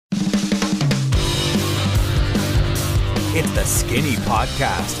It's the Skinny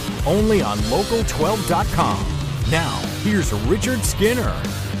Podcast, only on Local12.com. Now, here's Richard Skinner.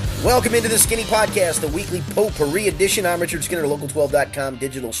 Welcome into the Skinny Podcast, the weekly potpourri edition. I'm Richard Skinner, Local12.com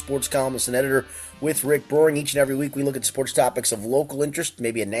digital sports columnist and editor with Rick Broering. Each and every week we look at sports topics of local interest,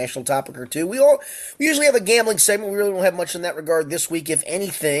 maybe a national topic or two. We usually have a gambling segment. We really don't have much in that regard this week, if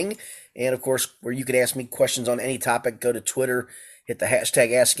anything. And, of course, where you can ask me questions on any topic, go to Twitter, hit the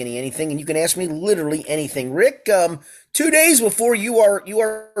hashtag AskSkinnyAnything, and you can ask me literally anything. Rick, 2 days before you are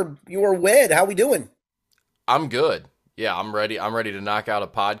wed. How we doing? I'm good. Yeah, I'm ready. I'm ready to knock out a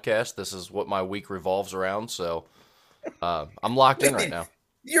podcast. This is what my week revolves around, so I'm locked in right now.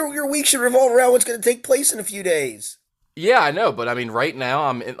 Your week should revolve around what's going to take place in a few days. Yeah, I know, but I mean, right now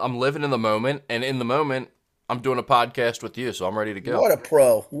I'm living in the moment, and in the moment I'm doing a podcast with you, so I'm ready to go. What a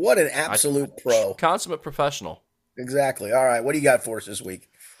pro! What an absolute pro! Consummate professional. Exactly. All right, what do you got for us this week?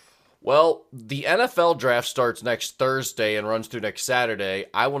 Well, the NFL draft starts next Thursday and runs through next Saturday.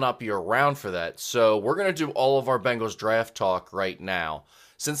 I will not be around for that, so we're going to do all of our Bengals draft talk right now.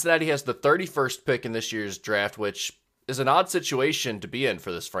 Cincinnati has the 31st pick in this year's draft, which is an odd situation to be in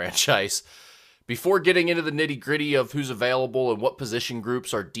for this franchise. Before getting into the nitty-gritty of who's available and what position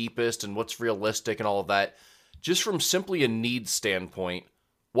groups are deepest and what's realistic and all of that, just from simply a needs standpoint,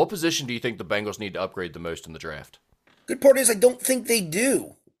 what position do you think the Bengals need to upgrade the most in the draft? Good part is I don't think they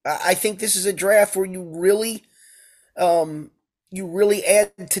do. I think this is a draft where you really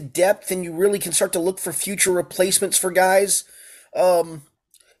add to depth and you really can start to look for future replacements for guys.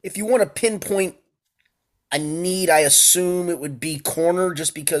 If you want to pinpoint a need, I assume it would be corner,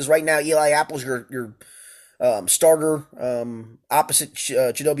 just because right now Eli Apple's your starter opposite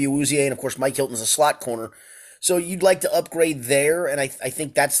Chidobe Awuzie, and of course Mike Hilton's a slot corner. So you'd like to upgrade there, and I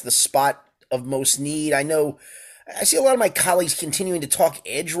think that's the spot of most need. I know I see a lot of my colleagues continuing to talk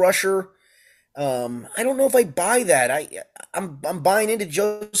edge rusher. I don't know if I buy that. I'm buying into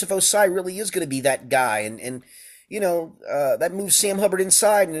Joseph Osai really is going to be that guy, and you know that moves Sam Hubbard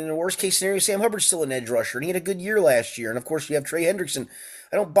inside. And in the worst case scenario, Sam Hubbard's still an edge rusher, and he had a good year last year. And of course, you have Trey Hendrickson.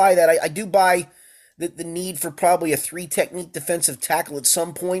 I don't buy that. I do buy the need for probably a 3-technique defensive tackle at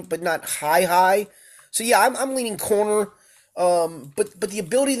some point, but not high. So yeah, I'm leaning corner. But the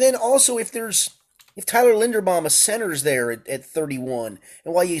ability then also if Tyler Linderbaum, a center's there at 31,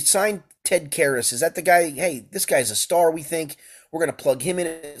 and while you sign Ted Karras, is that the guy, hey, this guy's a star, we think, we're going to plug him in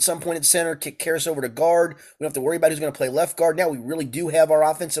at some point at center, kick Karras over to guard, we don't have to worry about who's going to play left guard. Now we really do have our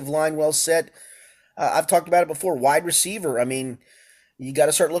offensive line well set. I've talked about it before, wide receiver, I mean, you got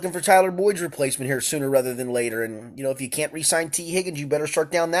to start looking for Tyler Boyd's replacement here sooner rather than later, and you know, if you can't re-sign T. Higgins, you better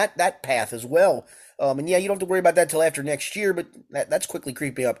start down that path as well. And yeah, you don't have to worry about that till after next year, but that's quickly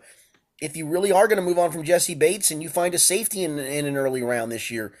creeping up. If you really are going to move on from Jesse Bates and you find a safety in an early round this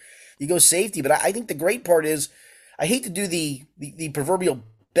year, you go safety. But I think the great part is, I hate to do the proverbial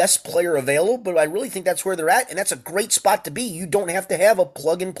best player available, but I really think that's where they're at, and that's a great spot to be. You don't have to have a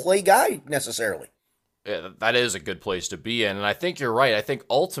plug-and-play guy necessarily. Yeah, that is a good place to be in, and I think you're right. I think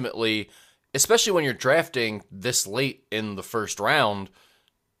ultimately, especially when you're drafting this late in the first round,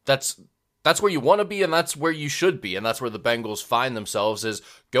 that's where you want to be, and that's where you should be, and that's where the Bengals find themselves, is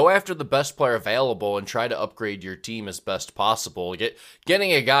go after the best player available and try to upgrade your team as best possible.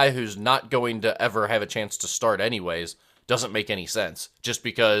 Getting a guy who's not going to ever have a chance to start anyways doesn't make any sense, just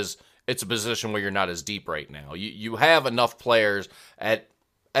because it's a position where you're not as deep right now. You have enough players at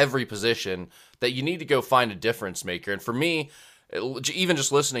every position that you need to go find a difference maker, and for me, even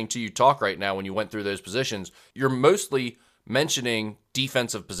just listening to you talk right now when you went through those positions, you're mostly mentioning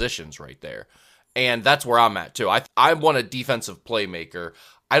defensive positions right there. And that's where I'm at too. I want a defensive playmaker.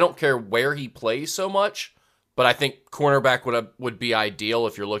 I don't care where he plays so much, but I think cornerback would be ideal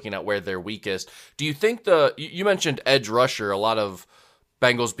if you're looking at where they're weakest. Do you think you mentioned edge rusher, a lot of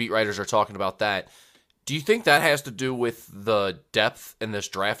Bengals beat writers are talking about that. Do you think that has to do with the depth in this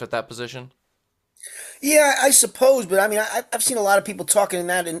draft at that position? Yeah, I suppose, but I mean, I've seen a lot of people talking in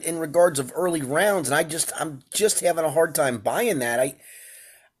that in regards of early rounds, and I'm just having a hard time buying that.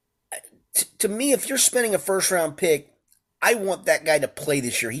 To me, if you're spending a first round pick, I want that guy to play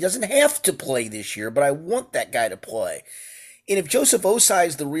this year. He doesn't have to play this year, but I want that guy to play. And if Joseph Osai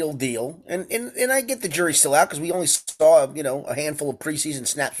is the real deal, and I get the jury's still out because we only saw a handful of preseason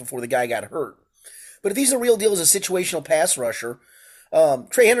snaps before the guy got hurt. But if he's the real deal as a situational pass rusher,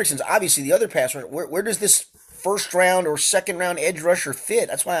 Trey Hendrickson's obviously the other pass rusher. Where does this first round or second round edge rusher fit?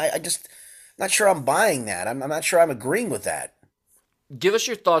 That's why I just not sure I'm buying that. I'm not sure I'm agreeing with that. Give us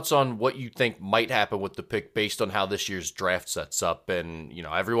your thoughts on what you think might happen with the pick based on how this year's draft sets up. And,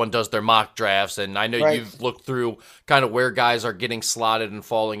 everyone does their mock drafts, and I know You've looked through kind of where guys are getting slotted and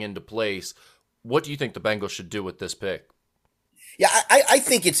falling into place. What do you think the Bengals should do with this pick? Yeah, I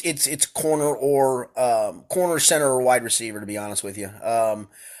think it's corner or corner, center, or wide receiver. To be honest with you,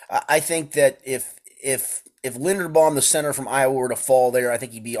 I think that if Linderbaum, the center from Iowa, were to fall there, I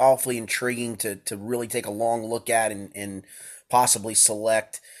think he'd be awfully intriguing to really take a long look at and possibly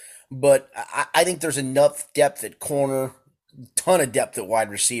select. But I think there's enough depth at corner, ton of depth at wide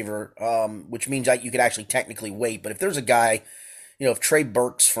receiver, which means that you could actually technically wait. But if there's a guy, if Trey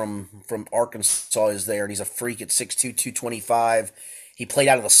Burks from Arkansas is there and he's a freak at 6'2", 225, he played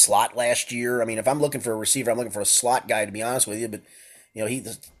out of the slot last year. I mean, if I'm looking for a receiver, I'm looking for a slot guy, to be honest with you. But he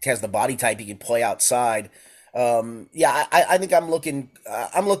has the body type; he can play outside. Yeah, I think I'm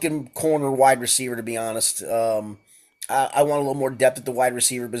looking corner, wide receiver, to be honest. I want a little more depth at the wide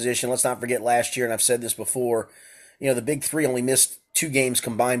receiver position. Let's not forget last year, and I've said this before. The big three only missed 2 games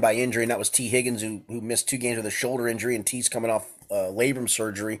combined by injury, and that was T. Higgins, who missed 2 games with a shoulder injury, and T's coming off labrum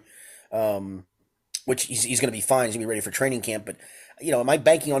surgery, which he's going to be fine. He's going to be ready for training camp. But, am I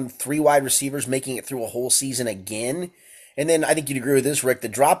banking on 3 wide receivers making it through a whole season again? And then I think you'd agree with this, Rick. The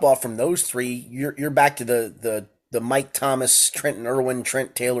drop-off from those 3, you're back to the Mike Thomas, Trenton Irwin,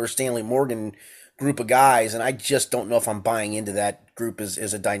 Trent Taylor, Stanley Morgan group of guys, and I just don't know if I'm buying into that group as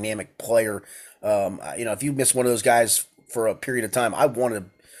a dynamic player. If you miss one of those guys for a period of time, I want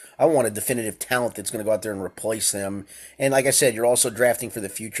a definitive talent that's going to go out there and replace them. And like I said, you're also drafting for the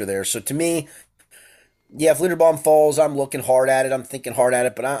future there. So to me, yeah, if Linderbaum falls, I'm looking hard at it. I'm thinking hard at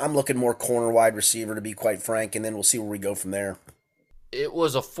it, but I'm looking more corner, wide receiver, to be quite frank, and then we'll see where we go from there. It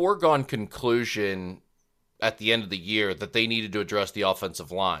was a foregone conclusion at the end of the year that they needed to address the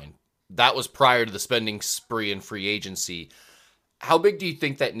offensive line. That was prior to the spending spree in free agency. How big do you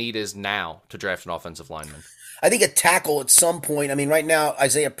think that need is now to draft an offensive lineman? I think a tackle at some point. I mean, right now,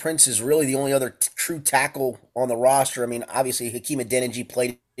 Isaiah Prince is really the only other true tackle on the roster. I mean, obviously, Hakeem Adeniji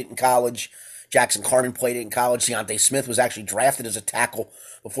played it in college. Jackson Carman played it in college. Deontay Smith was actually drafted as a tackle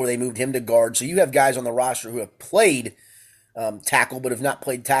before they moved him to guard. So you have guys on the roster who have played tackle, but have not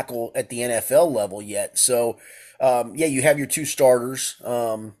played tackle at the NFL level yet. So, you have your 2 starters,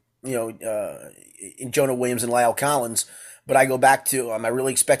 in Jonah Williams and Lyle Collins. But I go back to, am I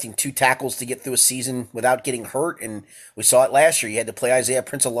really expecting 2 tackles to get through a season without getting hurt? And we saw it last year. You had to play Isaiah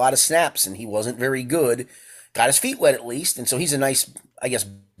Prince a lot of snaps, and he wasn't very good. Got his feet wet at least, and so he's a nice, I guess,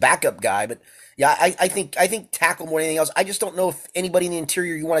 backup guy. But yeah, I think tackle more than anything else. I just don't know if anybody in the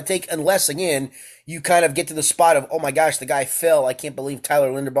interior you want to take, unless again you kind of get to the spot of, oh my gosh, the guy fell. I can't believe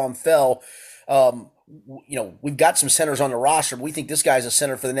Tyler Linderbaum fell. We've got some centers on the roster, but we think this guy's a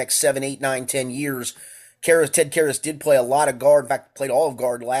center for the next 7, 8, 9, 10 years. Ted Karras did play a lot of guard. In fact, played all of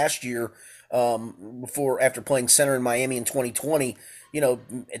guard last year after playing center in Miami in 2020.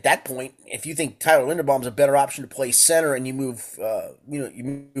 At that point, if you think Tyler Linderbaum's a better option to play center, and you move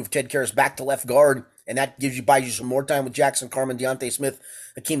Ted Karras back to left guard, and that buys you some more time with Jackson Carman, Deontay Smith,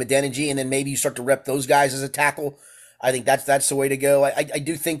 Hakeem Adeniji, and then maybe you start to rep those guys as a tackle. I think that's the way to go. I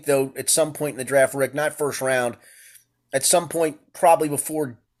do think, though, at some point in the draft, Rick, not first round, at some point probably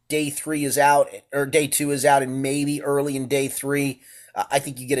before day 3 is out or day 2 is out, and maybe early in day 3, I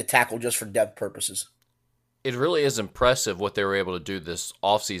think you get a tackle just for depth purposes. It really is impressive what they were able to do this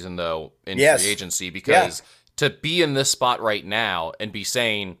offseason, though, in free agency, because to be in this spot right now and be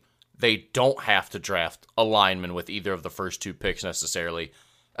saying they don't have to draft a lineman with either of the first 2 picks necessarily,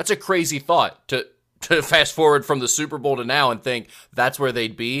 that's a crazy thought to fast forward from the Super Bowl to now and think that's where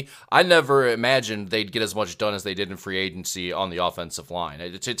they'd be. I never imagined they'd get as much done as they did in free agency on the offensive line.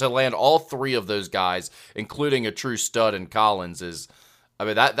 To land all 3 of those guys, including a true stud in Collins,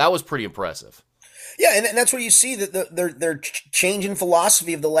 that was pretty impressive. Yeah, and that's where you see that they're changing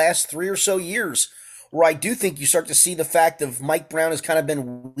philosophy of the last 3 or so years, where I do think you start to see the fact of Mike Brown has kind of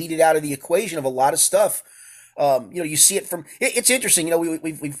been weeded out of the equation of a lot of stuff. You see it from. It's interesting.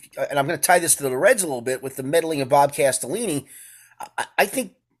 We've and I'm going to tie this to the Reds a little bit with the meddling of Bob Castellini. I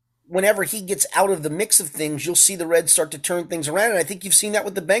think whenever he gets out of the mix of things, you'll see the Reds start to turn things around, and I think you've seen that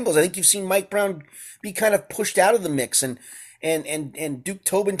with the Bengals. I think you've seen Mike Brown be kind of pushed out of the mix, and Duke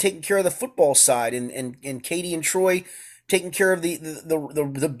Tobin taking care of the football side, and Katie and Troy taking care of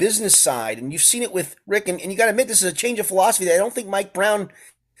the business side, and you've seen it with Rick, and you got to admit this is a change of philosophy that I don't think Mike Brown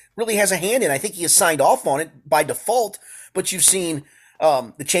really has a hand in. I think he has signed off on it by default, but you've seen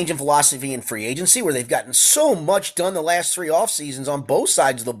the change in philosophy in free agency, where they've gotten so much done the last 3 off seasons on both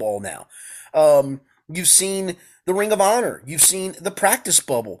sides of the ball now. You've seen the Ring of Honor. You've seen the practice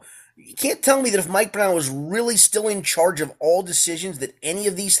bubble. You can't tell me that if Mike Brown was really still in charge of all decisions, that any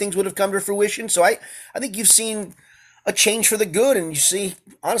of these things would have come to fruition. So I think you've seen a change for the good, and you see,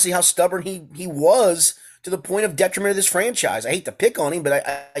 honestly, how stubborn he was to the point of detriment of this franchise. I hate to pick on him, but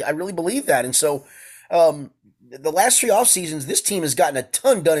I really believe that. And so The last 3 off seasons, this team has gotten a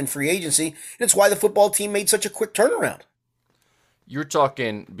ton done in free agency, and it's why the football team made such a quick turnaround. You're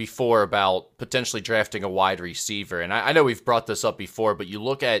talking before about potentially drafting a wide receiver, and I know we've brought this up before, but you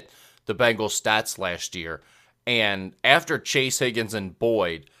look at the Bengals' stats last year, and after Chase, Higgins, and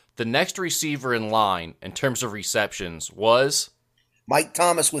Boyd, the next receiver in line in terms of receptions was Mike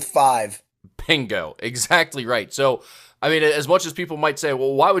Thomas with 5. bingo. Exactly right. So, I mean, as much as people might say,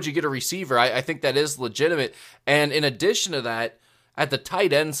 well, why would you get a receiver? I think that is legitimate. And in addition to that, at the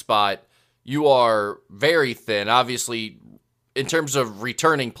tight end spot, you are very thin. Obviously, in terms of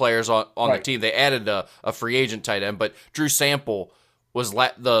returning players on Right. the team, they added a free agent tight end, but Drew Sample was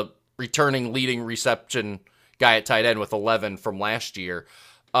the returning leading reception guy at tight end with 11 from last year.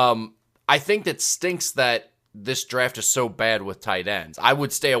 I think that stinks that this draft is so bad with tight ends. I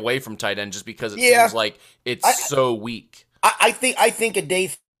would stay away from tight end just because it seems like it's so weak. I think a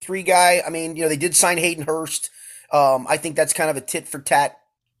day 3 guy. I mean, they did sign Hayden Hurst. I think that's kind of a tit for tat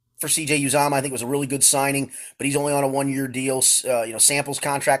for CJ Uzama. I think it was a really good signing, but he's only on a 1-year deal. Sample's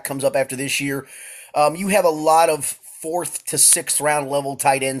contract comes up after this year. You have a lot of 4th to 6th round level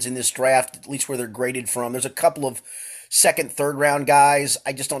tight ends in this draft, at least where they're graded from. There's a couple of 2nd, 3rd round guys.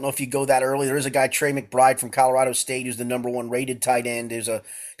 I just don't know if you go that early. There is a guy, Trey McBride from Colorado State, who's the number 1 rated tight end. There's a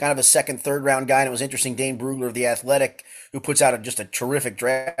kind of a 2nd, 3rd round guy, and it was interesting, Dane Brugler of The Athletic, who puts out just a terrific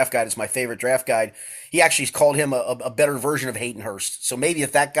draft guide. It's my favorite draft guide. He actually called him a better version of Hayden Hurst. So maybe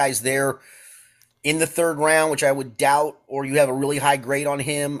if that guy's there in the 3rd round, which I would doubt, or you have a really high grade on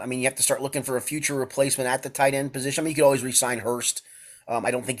him, I mean, you have to start looking for a future replacement at the tight end position. I mean, you could always re-sign Hurst. I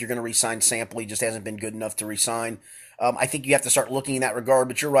don't think you're going to re-sign Sample. He just hasn't been good enough to re-sign. I think you have to start looking in that regard,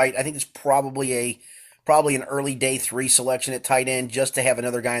 but you're right. I think it's probably an early day 3 selection at tight end just to have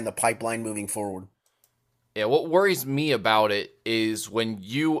another guy in the pipeline moving forward. Yeah, what worries me about it is when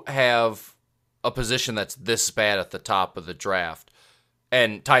you have a position that's this bad at the top of the draft,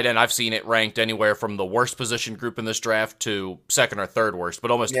 and tight end, I've seen it ranked anywhere from the worst position group in this draft to 2nd or 3rd worst, but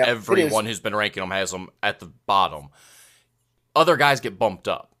almost everyone who's been ranking them has them at the bottom. Other guys get bumped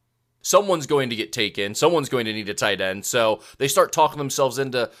up. Someone's going to get taken. Someone's going to need a tight end. So they start talking themselves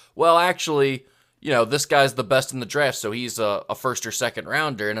into, well, actually, this guy's the best in the draft, so he's a 1st or 2nd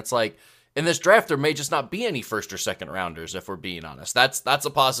rounder. And it's like, in this draft, there may just not be any 1st or 2nd rounders, if we're being honest. That's a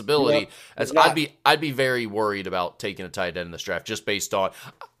possibility. I'd be very worried about taking a tight end in this draft, just based on,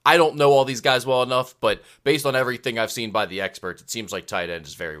 I don't know all these guys well enough, but based on everything I've seen by the experts, it seems like tight end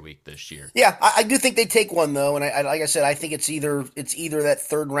is very weak this year. Yeah, I do think they take one though, and I like I said, I think it's either that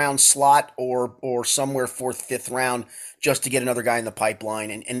 3rd round slot or somewhere 4th, 5th round just to get another guy in the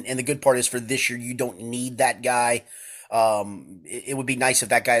pipeline. And the good part is for this year, you don't need that guy. It would be nice if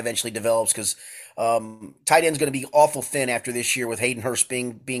that guy eventually develops because tight end's going to be awful thin after this year with Hayden Hurst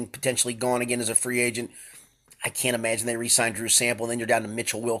being potentially gone again as a free agent. I can't imagine they re-sign Drew Sample, and then you're down to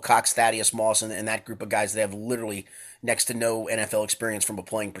Mitchell Wilcox, Thaddeus Moss, and that group of guys that have literally next to no NFL experience from a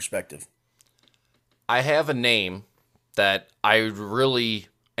playing perspective. I have a name that I really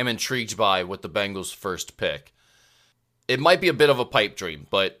am intrigued by with the Bengals' first pick. It might be a bit of a pipe dream,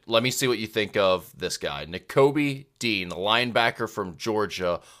 but let me see what you think of this guy. Nakobe Dean, the linebacker from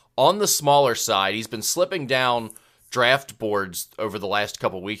Georgia, on the smaller side. He's been slipping down draft boards over the last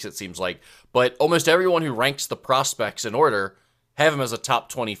couple weeks, it seems like, but almost everyone who ranks the prospects in order have him as a top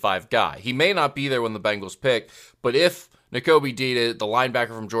 25 guy. He may not be there when the Bengals pick, but if Nakobe Dean, the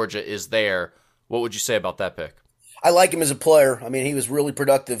linebacker from Georgia, is there, what would you say about that pick? I like him as a player. I mean, he was really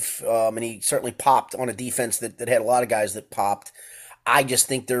productive, and he certainly popped on a defense that had a lot of guys that popped. I just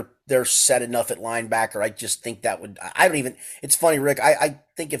think they're set enough at linebacker. I just think that would. I don't even. It's funny, Rick. I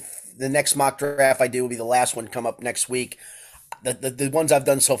think if the next mock draft I do will be the last one come up next week. The ones I've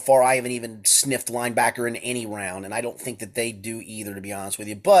done so far, I haven't even sniffed linebacker in any round, and I don't think that they do either, to be honest with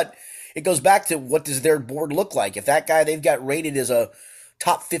you. But it goes back to what does their board look like? If that guy they've got rated as a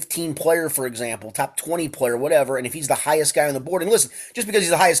top 15 player, for example, top 20 player, whatever, and if he's the highest guy on the board, and listen, just because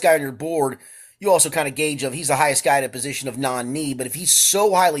he's the highest guy on your board, you also kind of gauge of he's the highest guy at a position of non-need, but if he's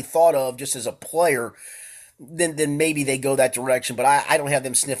so highly thought of just as a player, then maybe they go that direction. But I don't have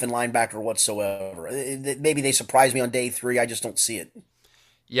them sniffing linebacker whatsoever. Maybe they surprise me on day 3. I just don't see it.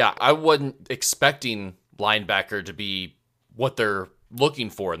 Yeah, I wasn't expecting linebacker to be what they're looking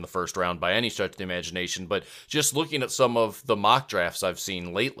for in the first round by any stretch of the imagination, but just looking at some of the mock drafts I've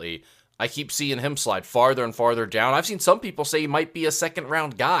seen lately, I keep seeing him slide farther and farther down. I've seen some people say he might be a 2nd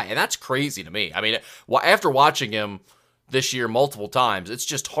round guy, and that's crazy to me. I mean, after watching him this year multiple times, it's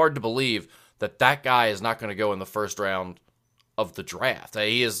just hard to believe that guy is not going to go in the first round of the draft.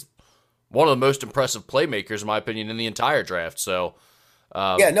 He is one of the most impressive playmakers, in my opinion, in the entire draft. So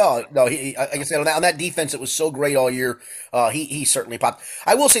Yeah, no. Like I said, on that defense, it was so great all year. He certainly popped.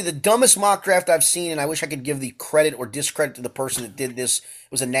 I will say the dumbest mock draft I've seen, and I wish I could give the credit or discredit to the person that did this.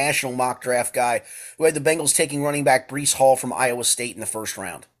 It was a national mock draft guy who had the Bengals taking running back Brees Hall from Iowa State in the first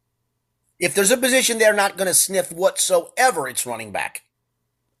round. If there's a position they're not going to sniff whatsoever, it's running back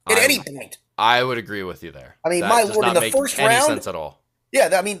at I any point. I would agree with you there. I mean, That my does lord, in not the make first any round, sense at all. yeah.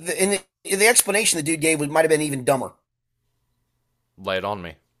 I mean, the explanation the dude gave might have been even dumber. Lay it on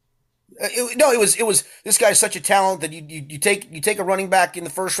me. No, it was this guy's such a talent that you take a running back in the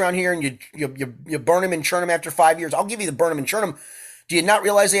first round here and you burn him and churn him after 5 years. I'll give you the burn him and churn him. Do you not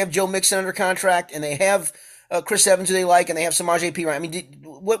realize they have Joe Mixon under contract and they have Chris Evans who they like and they have Samaje P. I mean,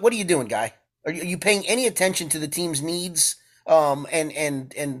 what are you doing, guy? Are you paying any attention to the team's needs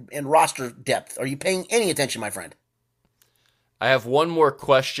and roster depth? Are you paying any attention, my friend? I have one more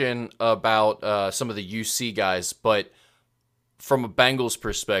question about some of the UC guys, but from a Bengals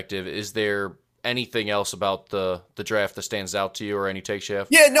perspective, is there anything else about the draft that stands out to you, or any takes you have?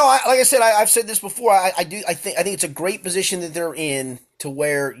 Yeah, no. Like I said, I've said this before. I do. I think it's a great position that they're in to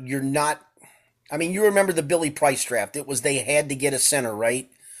where you're not. I mean, you remember the Billy Price draft? It was they had to get a center, right?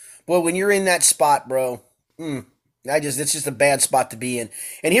 Boy, when you're in that spot, bro, it's just a bad spot to be in.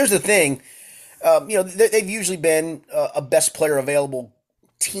 And here's the thing, they've usually been a best player available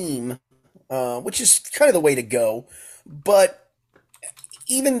team, which is kind of the way to go. But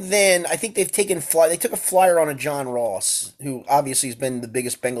even then, I think they've taken They took a flyer on a John Ross, who obviously has been the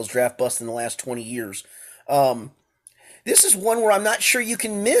biggest Bengals draft bust in the last 20 years. This is one where I'm not sure you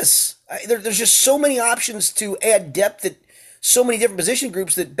can miss. There's just so many options to add depth at so many different position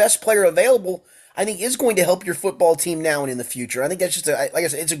groups that best player available, I think, is going to help your football team now and in the future. I think that's just, like I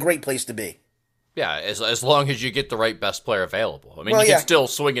said, it's a great place to be. Yeah, as long as you get the right best player available. I mean, Well, you yeah. can still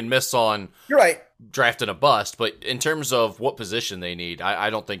swing and miss on You're right. drafting a bust, but in terms of what position they need,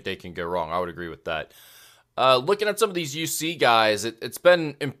 I don't think they can go wrong. I would agree with that. Looking at some of these UC guys, it's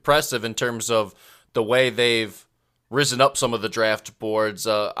been impressive in terms of the way they've risen up some of the draft boards.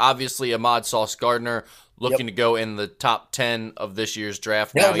 Obviously, Ahmad Sauce Gardner looking to go in the top 10 of this year's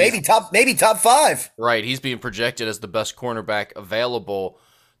draft. No, maybe top 5. Right, he's being projected as the best cornerback available.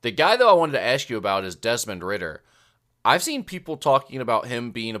 The guy, though, I wanted to ask you about is Desmond Ridder. I've seen people talking about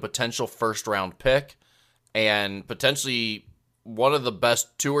him being a potential first-round pick and potentially one of the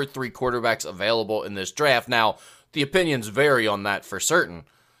best 2 or 3 quarterbacks available in this draft. Now, the opinions vary on that for certain,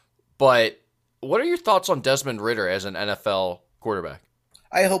 but what are your thoughts on Desmond Ridder as an NFL quarterback?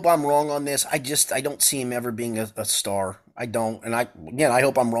 I hope I'm wrong on this. I don't see him ever being a star. I don't. And I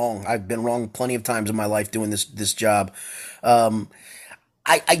hope I'm wrong. I've been wrong plenty of times in my life doing this job.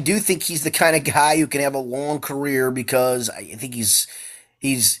 I do think he's the kind of guy who can have a long career because I think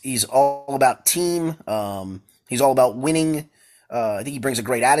he's all about team. He's all about winning. I think he brings a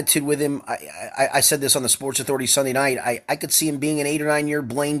great attitude with him. I said this on the Sports Authority Sunday night. I could see him being an 8 or 9 year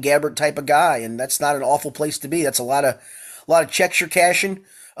Blaine Gabbert type of guy, and that's not an awful place to be. That's a lot of checks you're cashing.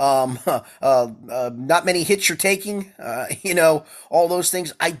 Not many hits you're taking. All those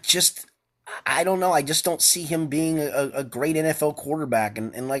things. I don't know. I just don't see him being a great NFL quarterback.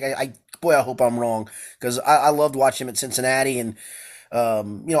 And like, I hope I'm wrong because I loved watching him at Cincinnati. And, I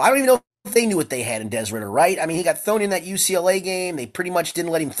don't even know if they knew what they had in Des Ridder, right? I mean, he got thrown in that UCLA game. They pretty much didn't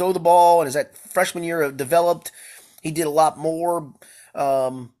let him throw the ball. And as that freshman year developed, he did a lot more.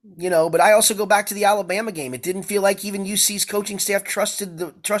 But I also go back to the Alabama game. It didn't feel like even UC's coaching staff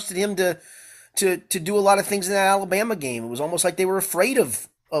trusted him to do a lot of things in that Alabama game. It was almost like they were afraid of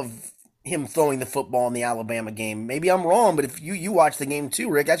him throwing the football in the Alabama game. Maybe I'm wrong, but if you watch the game too,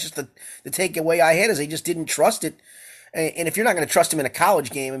 Rick, that's just the takeaway I had is they just didn't trust it. And if you're not going to trust him in a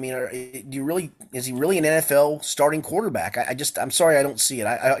college game, I mean, is he really an NFL starting quarterback? I'm sorry, I don't see it.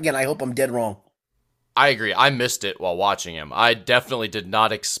 I hope I'm dead wrong. I agree. I missed it while watching him. I definitely did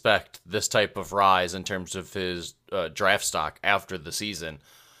not expect this type of rise in terms of his draft stock after the season.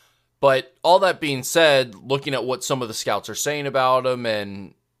 But all that being said, looking at what some of the scouts are saying about him,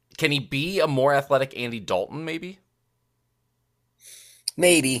 and can he be a more athletic Andy Dalton, maybe?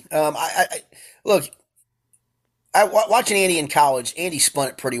 Maybe. Look, watching Andy in college, Andy spun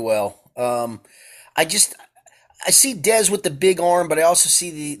it pretty well. I see Dez with the big arm, but I also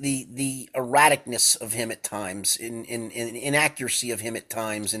see the erraticness of him at times, in inaccuracy of him at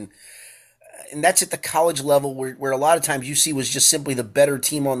times, and that's at the college level where a lot of times UC was just simply the better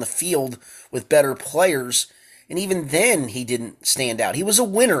team on the field with better players, and even then he didn't stand out. He was a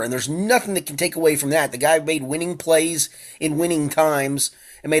winner, and there's nothing that can take away from that. The guy made winning plays in winning times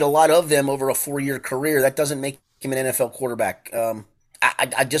and made a lot of them over a 4-year career. That doesn't make him an NFL quarterback.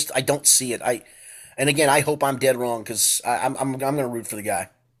 I don't see it. And again, I hope I'm dead wrong because I'm going to root for the guy.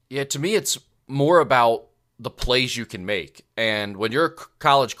 Yeah, to me, it's more about the plays you can make. And when you're a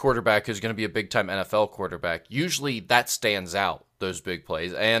college quarterback who's going to be a big-time NFL quarterback, usually that stands out, those big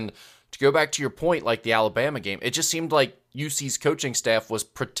plays. And to go back to your point, like the Alabama game, it just seemed like UC's coaching staff was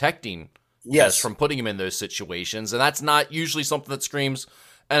protecting Tess from putting him in those situations. And that's not usually something that screams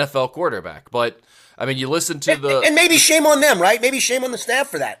NFL quarterback. But, I mean, you listen to And maybe shame on them, right? Maybe shame on the staff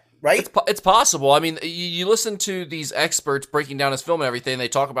for that. Right? It's possible. I mean, you listen to these experts breaking down his film and everything. They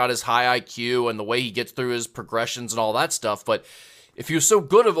talk about his high IQ and the way he gets through his progressions and all that stuff. But if he was so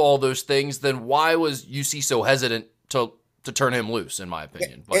good of all those things, then why was UC so hesitant to turn him loose, in my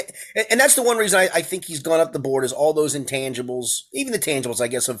opinion? But, and that's the one reason I think he's gone up the board is all those intangibles, even the tangibles, I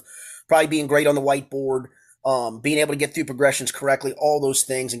guess, of probably being great on the whiteboard, being able to get through progressions correctly, all those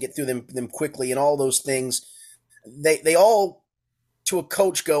things, and get through them quickly, and all those things. They all, to a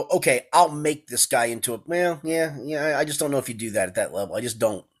coach, go, okay, I'll make this guy into a, well, yeah, I just don't know if you do that at that level. I just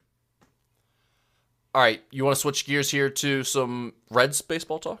don't. All right, you want to switch gears here to some Reds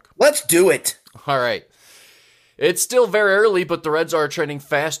baseball talk? Let's do it. All right. It's still very early, but the Reds are trending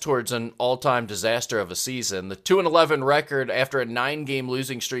fast towards an all-time disaster of a season. The 2-11 record after a 9-game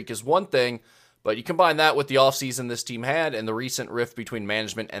losing streak is one thing, but you combine that with the offseason this team had and the recent rift between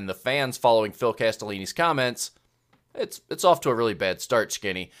management and the fans following Phil Castellini's comments, it's off to a really bad start,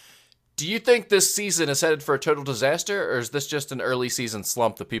 Skinny. Do you think this season is headed for a total disaster, or is this just an early season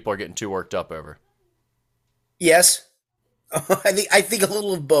slump that people are getting too worked up over? Yes. I think a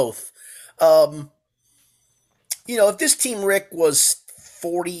little of both. If this team, Rick, was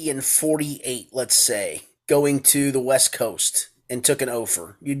 40-48, let's say, going to the West Coast and took an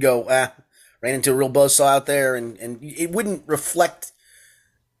offer, you'd go, ran into a real buzzsaw out there, and it wouldn't reflect.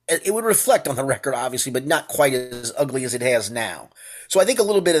 It would reflect on the record, obviously, but not quite as ugly as it has now. So I think a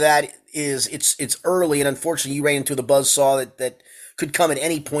little bit of that is it's early, and unfortunately, you ran into the buzzsaw that could come at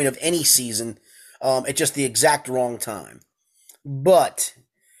any point of any season at just the exact wrong time. But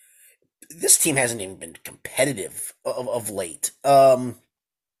this team hasn't even been competitive of late. And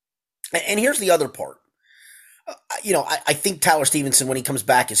here's the other part. I think Tyler Stevenson, when he comes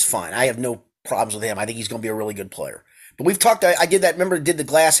back, is fine. I have no problems with him. I think he's going to be a really good player. But we've talked, I did that, remember, did the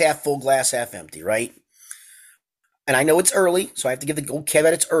glass half full, glass half empty, right? And I know it's early, so I have to give the old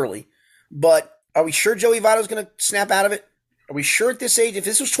caveat it's early. But are we sure Joey Votto's going to snap out of it? Are we sure at this age, if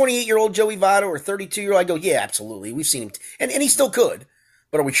this was 28-year-old Joey Votto or 32-year-old, I'd go, yeah, absolutely. We've seen him. And he still could.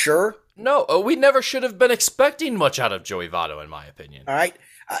 But are we sure? No, we never should have been expecting much out of Joey Votto, in my opinion. All right.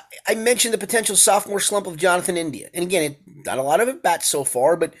 I mentioned the potential sophomore slump of Jonathan India. And again, not a lot of it bats so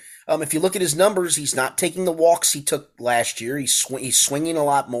far, but if you look at his numbers, he's not taking the walks he took last year. He's swinging a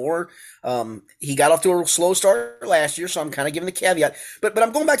lot more. He got off to a slow start last year, so I'm kind of giving the caveat. But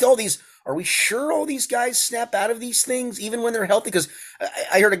I'm going back to all these. Are we sure all these guys snap out of these things, even when they're healthy? Because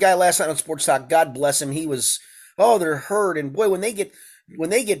I heard a guy last night on Sports Talk, God bless him, he was, they're hurt. And boy, when they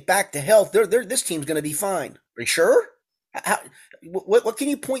get back to health, this team's going to be fine. Are you sure? What can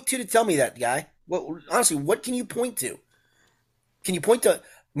you point to tell me that, guy? Honestly, what can you point to? Can you point to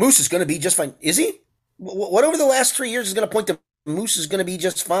Moose is going to be just fine? Is he? What over the last 3 years is going to point to Moose is going to be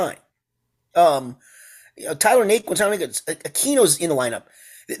just fine? Tyler Naquin, Aquino's in the lineup.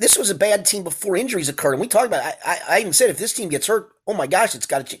 This was a bad team before injuries occurred, and we talked about it. I even said if this team gets hurt, oh my gosh, it's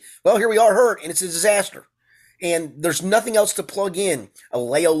got to change. Well, here we are hurt, and it's a disaster. And there's nothing else to plug in.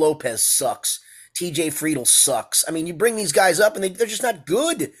 Alejo Lopez sucks. TJ Friedel sucks. I mean, you bring these guys up, and they're just not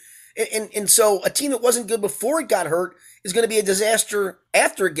good. And so a team that wasn't good before it got hurt is going to be a disaster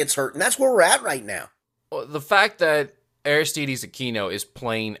after it gets hurt, and that's where we're at right now. Well, the fact that Aristides Aquino is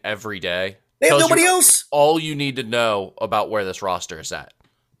playing every day, they have nobody else. All you need to know about where this roster is at.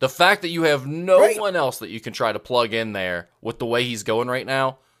 The fact that you have no one else that you can try to plug in there with the way he's going right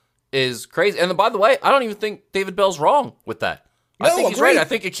now is crazy. And by the way, I don't even think David Bell's wrong with that. I think he's right. I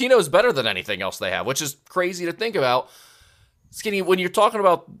think Aquino is better than anything else they have, which is crazy to think about. Skinny, when you're talking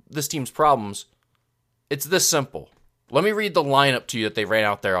about this team's problems, it's this simple. Let me read the lineup to you that they ran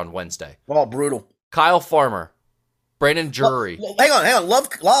out there on Wednesday. Oh, brutal. Kyle Farmer, Brandon Drury. Hang on.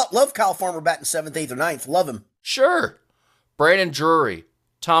 Love Kyle Farmer batting 7th, 8th, or 9th. Love him. Sure. Brandon Drury,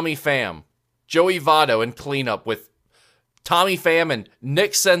 Tommy Pham, Joey Votto in cleanup with Tommy Pham and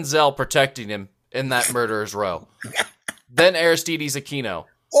Nick Senzel protecting him in that murderer's row. Then Aristides Aquino.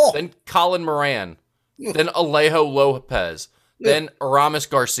 Then Colin Moran. Then Alejo Lopez. Then Aramis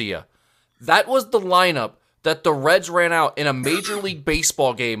Garcia. That was the lineup that the Reds ran out in a Major League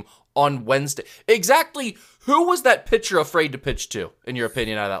Baseball game on Wednesday. Exactly who was that pitcher afraid to pitch to, in your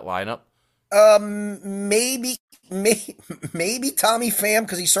opinion, out of that lineup? Maybe, maybe Tommy Pham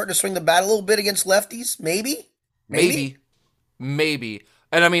because he's starting to swing the bat a little bit against lefties. Maybe.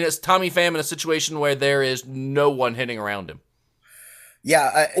 And I mean, it's Tommy Pham in a situation where there is no one hitting around him.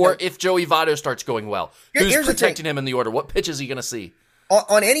 Yeah. Or if Joey Votto starts going well, who's here's the protecting him in the order? What pitch is he going to see?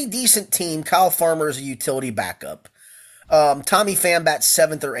 On any decent team, Kyle Farmer is a utility backup. Tommy Pham bats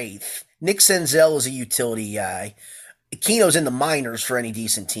seventh or eighth. Nick Senzel is a utility guy. Aquino's in the minors for any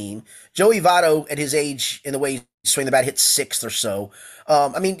decent team. Joey Votto, at his age, in the way he swing the bat, hits sixth or so.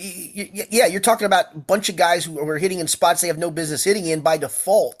 I mean, you're talking about a bunch of guys who are hitting in spots they have no business hitting in by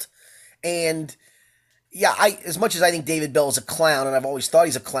default. And yeah, as much as I think David Bell is a clown, and I've always thought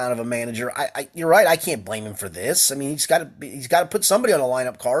he's a clown of a manager, you're right. I can't blame him for this. I mean, he's got to put somebody on a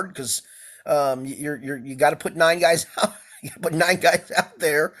lineup card because you got to put 9 guys out. You got to put 9 guys out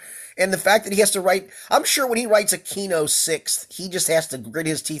there. And the fact that he has to write, I'm sure when he writes Aquino sixth, he just has to grit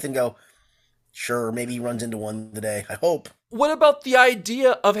his teeth and go, sure, maybe he runs into one today. I hope. What about the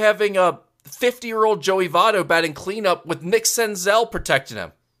idea of having a 50-year-old Joey Votto batting cleanup with Nick Senzel protecting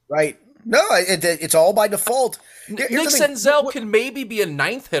him? Right. No, it's all by default. Nick Senzel can maybe be a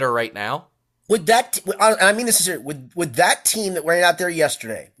 9th hitter right now. Would that, I mean, this is serious. Would that team that ran out there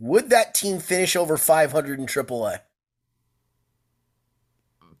yesterday, would that team finish over 500 in AAA?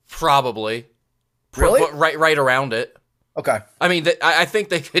 Probably. Really? But right around it. Okay. I mean, I think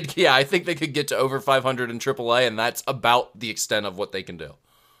they could. Yeah, I think they could get to over 500 in AAA, and that's about the extent of what they can do.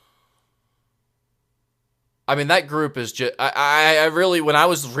 I mean, that group is just. I really, when I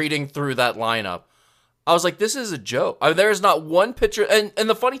was reading through that lineup, I was like, this is a joke. I mean, there is not one pitcher, and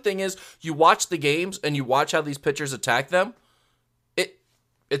the funny thing is, you watch the games and you watch how these pitchers attack them.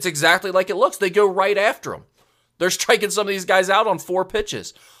 It's exactly like it looks. They go right after them. They're striking some of these guys out on 4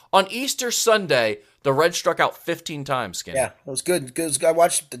 pitches. On Easter Sunday, the Reds struck out 15 times, Skinny. Yeah, that was good. I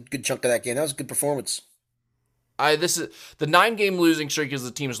watched a good chunk of that game. That was a good performance. This is the 9-game losing streak is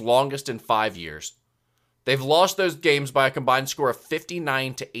the team's longest in 5 years. They've lost those games by a combined score of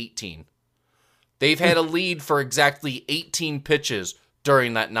 59-18. They've had a lead for exactly 18 pitches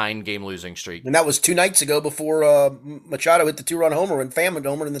during that 9-game losing streak. And that was 2 nights ago before Machado hit the 2-run homer and Pham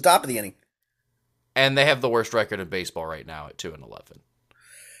homer in the top of the inning. And they have the worst record in baseball right now at 2-11.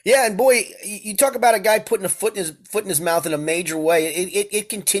 Yeah, and boy, you talk about a guy putting a foot in his mouth in a major way. It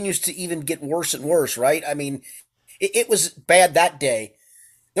continues to even get worse and worse, right? I mean, it was bad that day.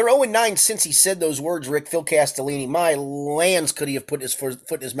 They're 0-9 since he said those words, Rick. Phil Castellini. My lands, could he have put his foot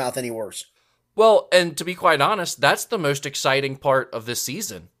in his mouth any worse? Well, and to be quite honest, that's the most exciting part of this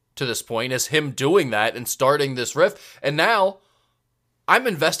season to this point, is him doing that and starting this riff. And now I'm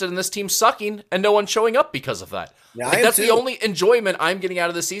invested in this team sucking and no one showing up because of that. Yeah, like, that's the only enjoyment I'm getting out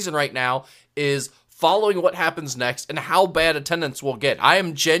of the season right now, is following what happens next and how bad attendance will get. I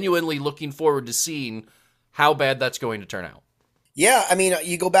am genuinely looking forward to seeing how bad that's going to turn out. Yeah, I mean,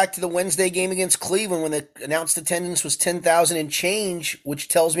 you go back to the Wednesday game against Cleveland when the announced attendance was 10,000 and change, which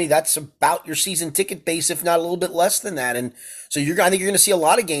tells me that's about your season ticket base, if not a little bit less than that. And so I think you're going to see a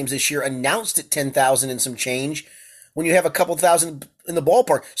lot of games this year announced at 10,000 and some change when you have a couple thousand in the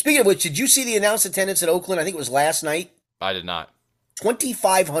ballpark. Speaking of which, did you see the announced attendance at Oakland? I think it was last night. I did not.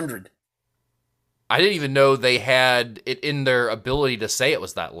 2,500. I didn't even know they had it in their ability to say it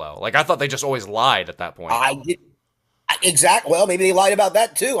was that low. Like, I thought they just always lied at that point. I did. Exactly. Well, maybe they lied about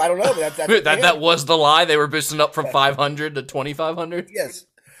that too. I don't know. But that was the lie. They were boosting up from 500 to 2,500. Yes.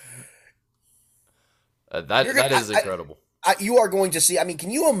 That is incredible. You are going to see. I mean,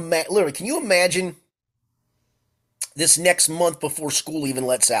 can you imagine this next month before school even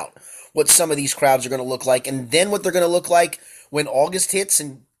lets out what some of these crowds are going to look like, and then what they're going to look like when August hits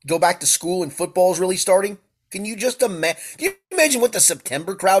and go back to school and football is really starting? Can you just imagine what the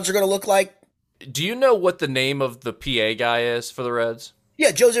September crowds are going to look like? Do you know what the name of the PA guy is for the Reds?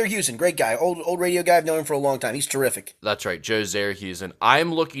 Yeah, Joe Zerhusen, great guy, old radio guy. I've known him for a long time. He's terrific. That's right, Joe Zerhusen.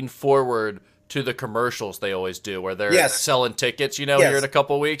 I'm looking forward to the commercials they always do, where they're selling tickets. Here in a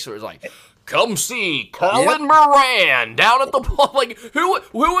couple of weeks, where it's like, come see Colin Moran down at the ball. Like,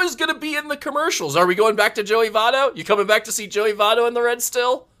 who is going to be in the commercials? Are we going back to Joey Votto? You coming back to see Joey Votto in the Reds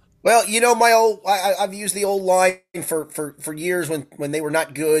still? Well, I've used the old line for years when they were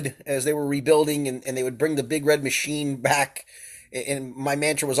not good, as they were rebuilding, and they would bring the big red machine back. And my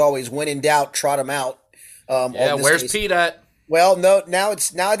mantra was always, when in doubt, trot them out. Where's Pete at? Well, no, now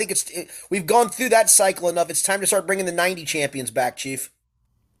I think we've gone through that cycle enough. It's time to start bringing the 90 champions back, Chief.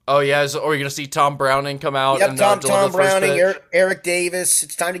 Oh, yeah. Are we going to see Tom Browning come out? Yep, Tom Browning, Eric Davis.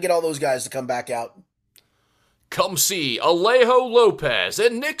 It's time to get all those guys to come back out. Come see Alejo Lopez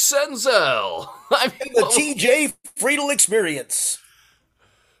and Nick Senzel. The TJ Friedel experience.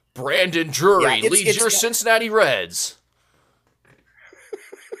 Brandon Drury leads your Cincinnati Reds.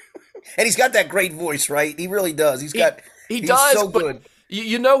 And he's got that great voice, right? He really does. He's so good.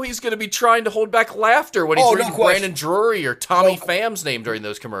 You know he's going to be trying to hold back laughter when he's reading Brandon Drury or Tommy Pham's name during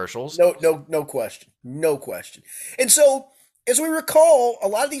those commercials. No question. No question. And so, as we recall, a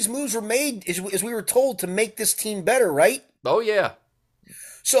lot of these moves were made, as we were told, to make this team better, right? Oh, yeah.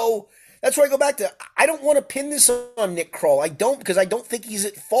 So, that's where I go back to, I don't want to pin this on Nick Krall. I don't, because I don't think he's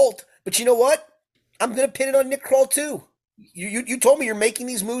at fault. But you know what? I'm going to pin it on Nick Krall, too. You told me you're making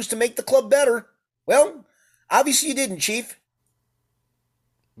these moves to make the club better. Well, obviously you didn't, Chief.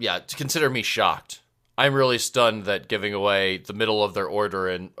 Yeah, consider me shocked. I'm really stunned that giving away the middle of their order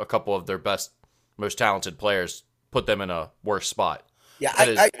and a couple of their best, most talented players put them in a worse spot. Yeah, that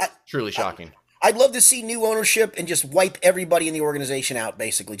is truly shocking. I'd love to see new ownership and just wipe everybody in the organization out,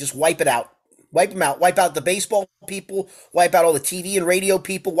 basically. Just wipe it out. Wipe them out. Wipe out the baseball people. Wipe out all the TV and radio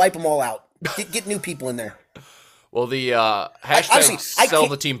people. Wipe them all out. Get new people in there. Well, the hashtag sell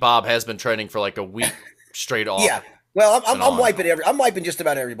the team Bob has been trending for like a week straight off. Yeah. Well, I'm wiping just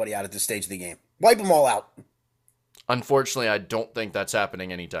about everybody out at this stage of the game. Wipe them all out. Unfortunately, I don't think that's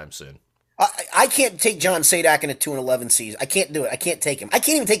happening anytime soon. I can't take John Sadak in a 2-11 season. I can't do it. I can't take him. I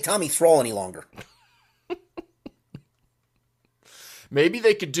can't even take Tommy Thrall any longer. Maybe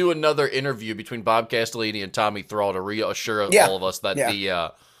they could do another interview between Bob Castellini and Tommy Thrall to reassure all of us that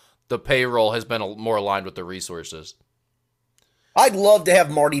the payroll has been more aligned with the resources. I'd love to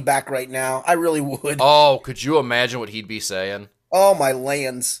have Marty back right now. I really would. Oh, could you imagine what he'd be saying? Oh, my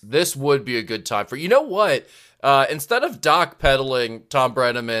lands. This would be a good time for... You know what? Instead of Doc peddling Tom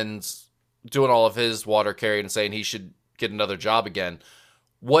Brenneman's doing all of his water carrying and saying he should get another job again,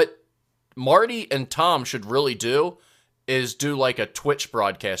 what Marty and Tom should really do is do like a Twitch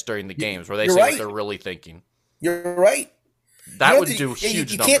broadcast during the games where they say what they're really thinking. You're right. That would do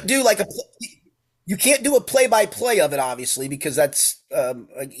huge numbers. You can't do a play-by-play of it, obviously, because that's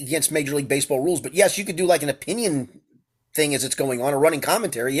against Major League Baseball rules. But yes, you could do like an opinion thing as it's going on, a running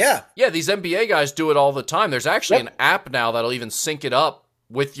commentary. Yeah. Yeah, these NBA guys do it all the time. There's actually an app now that'll even sync it up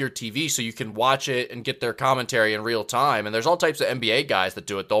with your TV so you can watch it and get their commentary in real time. And there's all types of NBA guys that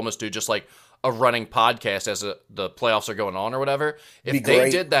do it. They'll almost do just like a running podcast as the playoffs are going on or whatever. If they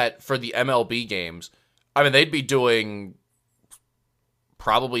did that for the MLB games, I mean, they'd be doing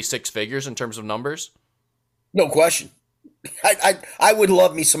probably six figures in terms of numbers. No question. I would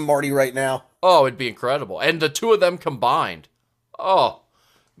love me some Marty right now. Oh, it'd be incredible. And the two of them combined. Oh,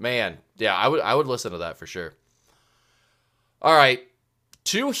 man. Yeah, I would listen to that for sure. All right.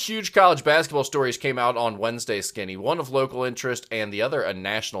 Two huge college basketball stories came out on Wednesday, Skinny. One of local interest and the other a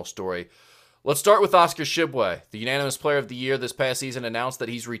national story. Let's start with Oscar Tshiebwe. The unanimous player of the year this past season announced that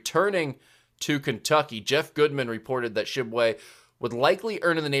he's returning to Kentucky. Jeff Goodman reported that Tshiebwe would likely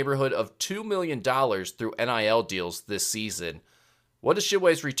earn in the neighborhood of $2 million through NIL deals this season. What does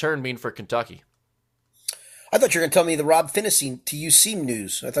Tshiebwe's return mean for Kentucky? I thought you were going to tell me the Rob Finney to UC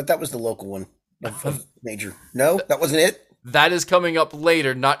news. I thought that was the local one of major. No, that wasn't it? That is coming up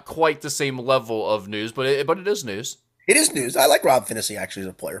later. Not quite the same level of news, but it is news. It is news. I like Rob Finney actually as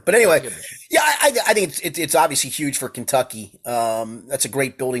a player. But anyway, yeah, I think it's obviously huge for Kentucky. That's a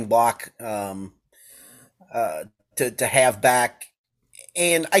great building block to have back.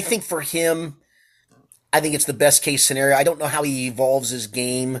 And I think for him, I think it's the best case scenario. I don't know how he evolves his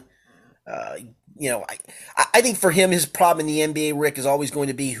game. I think for him, his problem in the NBA, Rick, is always going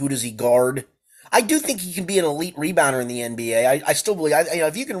to be who does he guard. I do think he can be an elite rebounder in the NBA. I still believe,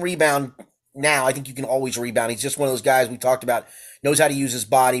 if you can rebound now, I think you can always rebound. He's just one of those guys we talked about, knows how to use his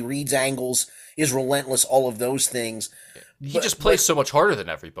body, reads angles, is relentless, all of those things. He just plays so much harder than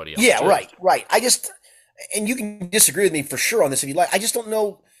everybody else. Yeah, too. Right. And you can disagree with me for sure on this if you like. I just don't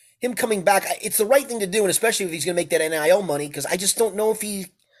know him coming back. It's the right thing to do, and especially if he's going to make that NIL money, because I just don't know if he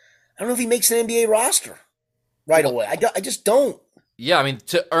makes an NBA roster right away. I just don't. Yeah, I mean,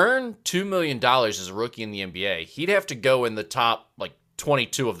 to earn $2 million as a rookie in the NBA, he'd have to go in the top,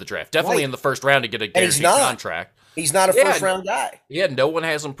 22 of the draft. Definitely in the first round to get a guaranteed contract. He's not a first-round guy. Yeah, no one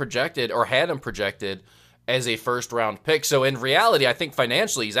has him projected or had him projected as a first-round pick. So in reality, I think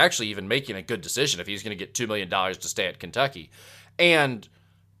financially he's actually even making a good decision if he's going to get $2 million to stay at Kentucky. And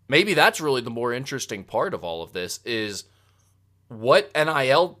maybe that's really the more interesting part of all of this is what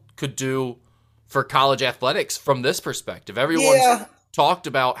NIL could do for college athletics from this perspective. Everyone's talked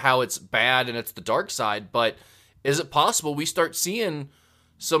about how it's bad and it's the dark side, but is it possible we start seeing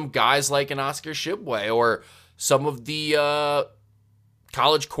some guys like an Oscar Tshiebwe or some of the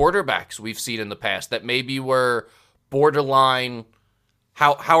college quarterbacks we've seen in the past that maybe were borderline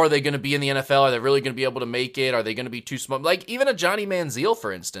how are they going to be in the NFL? Are they really going to be able to make it? Are they going to be too small? Like even a Johnny Manziel,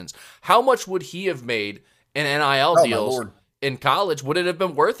 for instance, how much would he have made in NIL deals in college? Would it have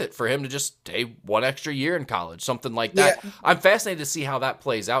been worth it for him to just stay one extra year in college, something like that? Yeah. I'm fascinated to see how that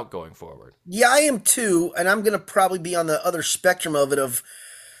plays out going forward. Yeah, I am too, and I'm going to probably be on the other spectrum of it.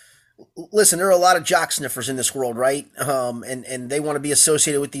 Listen, there are a lot of jock sniffers in this world, right? And they want to be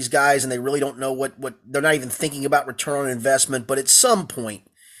associated with these guys, and they really don't know what they're not even thinking about return on investment. But at some point,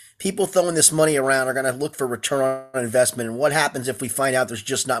 people throwing this money around are going to look for return on investment. And what happens if we find out there's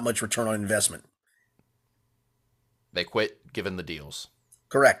just not much return on investment? They quit giving the deals.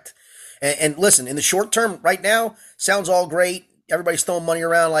 Correct. And listen, in the short term, right now, sounds all great. Everybody's throwing money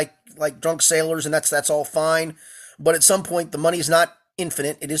around like drunk sailors, and that's all fine. But at some point, the money's not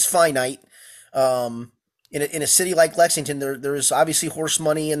infinite. It is finite. In a city like Lexington, there is obviously horse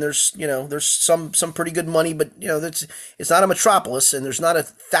money, and there's some pretty good money, but it's not a metropolis, and there's not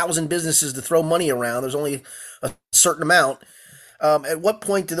 1,000 businesses to throw money around. There's only a certain amount. At what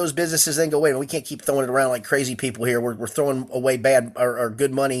point do those businesses then go, wait, we can't keep throwing it around like crazy people here. We're throwing away bad or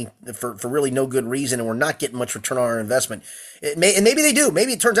good money for really no good reason, and we're not getting much return on our investment. And maybe they do.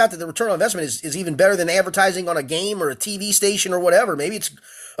 Maybe it turns out that the return on investment is even better than advertising on a game or a TV station or whatever. Maybe it's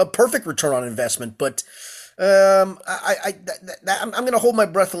a perfect return on investment. But I'm going to hold my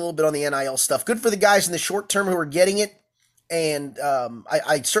breath a little bit on the NIL stuff. Good for the guys in the short term who are getting it, and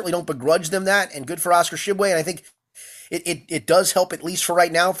I certainly don't begrudge them that. And good for Oscar Shibway. And I think it does help, at least for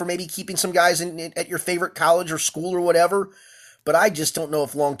right now, for maybe keeping some guys at your favorite college or school or whatever. But I just don't know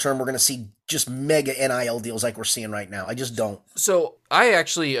if long-term we're going to see just mega NIL deals like we're seeing right now. I just don't. So I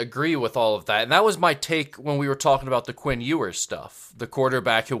actually agree with all of that. And that was my take when we were talking about the Quinn Ewers stuff. The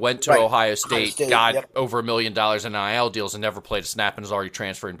quarterback who went to Ohio State, got over $1 million in NIL deals and never played a snap and is already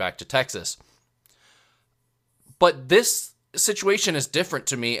transferring back to Texas. But this situation is different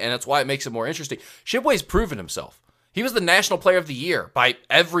to me, and that's why it makes it more interesting. Shibway's proven himself. He was the National Player of the Year by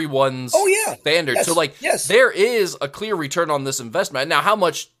everyone's standard. Yes. So, there is a clear return on this investment. Now, how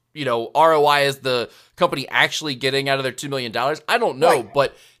much, ROI is the company actually getting out of their $2 million? I don't know. Right.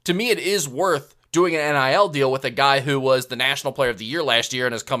 But to me, it is worth doing an NIL deal with a guy who was the National Player of the Year last year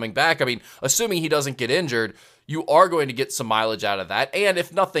and is coming back. I mean, assuming he doesn't get injured, you are going to get some mileage out of that. And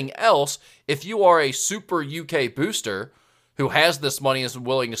if nothing else, if you are a super UK booster who has this money and is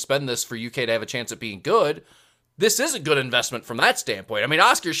willing to spend this for UK to have a chance at being good, this is a good investment from that standpoint. I mean,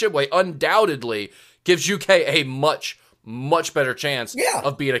 Oscar Shibway undoubtedly gives UK a much, much better chance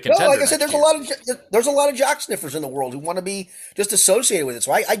of being a contender. Like I said, there's a lot of jock sniffers in the world who want to be just associated with it.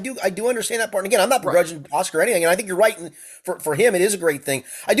 So I do understand that part. And again, I'm not begrudging Oscar or anything, and I think you're right. And for him, it is a great thing.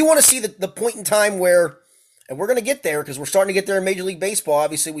 I do want to see the point in time where, and we're going to get there because we're starting to get there in Major League Baseball.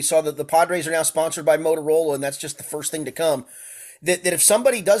 Obviously, we saw that the Padres are now sponsored by Motorola, and that's just the first thing to come. That if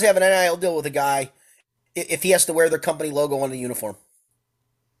somebody does have an NIL deal with a guy, if he has to wear their company logo on the uniform.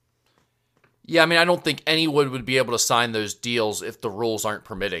 Yeah, I mean, I don't think anyone would be able to sign those deals if the rules aren't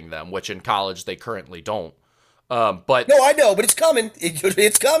permitting them, which in college they currently don't. But no, I know, but it's coming.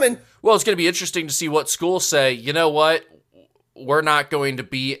 It's coming. Well, it's going to be interesting to see what schools say, you know what, we're not going to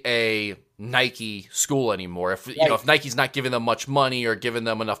be a Nike school anymore. If Nike's not giving them much money or giving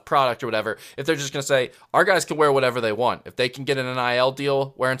them enough product or whatever, if they're just going to say, our guys can wear whatever they want. If they can get an NIL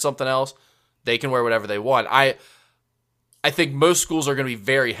deal wearing something else, they can wear whatever they want. I think most schools are going to be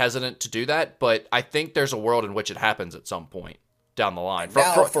very hesitant to do that, but I think there's a world in which it happens at some point down the line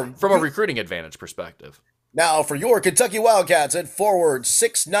from a recruiting advantage perspective. Now for your Kentucky Wildcats at forward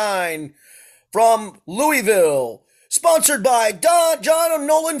 6'9" from Louisville, sponsored by John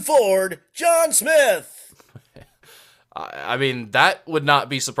Nolan Ford, John Smith. I mean, that would not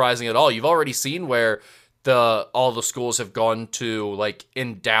be surprising at all. You've already seen where all the schools have gone to like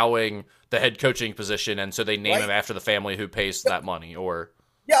endowing the head coaching position, and so they name him after the family who pays that money. Or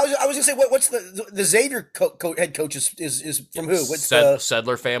I was gonna say, what's the Xavier head coach is from who? What's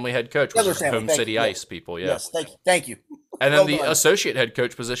Sedler family head coach, Sedler family, Home City Ice people. Yeah. Yes, thank you. And then the associate head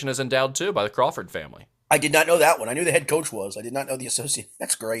coach position is endowed too by the Crawford family. I did not know that one. I knew the head coach was. I did not know the associate.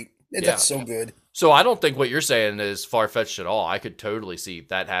 That's great. That's so good. So I don't think what you're saying is far-fetched at all. I could totally see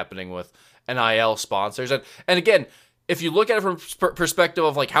that happening with NIL sponsors. And again, if you look at it from perspective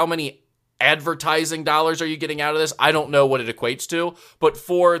of like how many advertising dollars are you getting out of this, I don't know what it equates to. But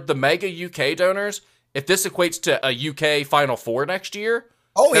for the mega UK donors, if this equates to a UK Final Four next year,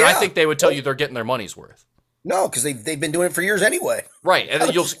 then I think they would tell you they're getting their money's worth. No, because they've been doing it for years anyway. Right, and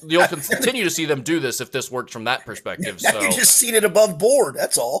then you'll continue to see them do this if this works from that perspective. Now you're just seeing it above board,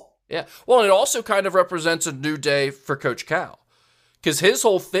 that's all. Yeah, well, and it also kind of represents a new day for Coach Cal. Because his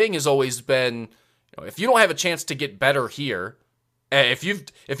whole thing has always been, if you don't have a chance to get better here, If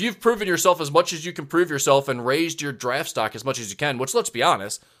you've proven yourself as much as you can prove yourself and raised your draft stock as much as you can, which, let's be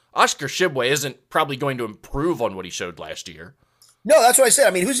honest, Oscar Shibwe isn't probably going to improve on what he showed last year. No, that's what I said.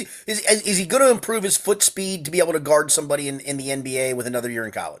 I mean, is he going to improve his foot speed to be able to guard somebody in the NBA with another year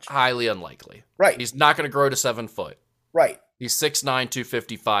in college? Highly unlikely. Right. He's not going to grow to 7 foot. Right. He's 6'9",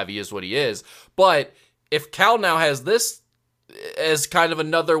 255. He is what he is. But if Cal now has this as kind of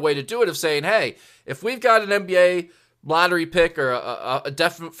another way to do it, of saying, hey, if we've got an NBA lottery pick or a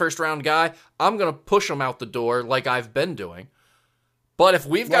definite first-round guy, I'm going to push him out the door like I've been doing. But if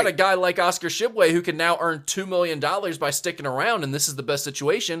we've got a guy like Oscar Shibwe who can now earn $2 million by sticking around, and this is the best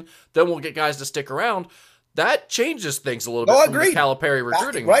situation, then we'll get guys to stick around. That changes things a little bit from the Calipari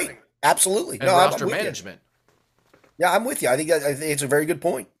recruiting. Right. Absolutely. And roster management. Yeah, I'm with you. I think it's a very good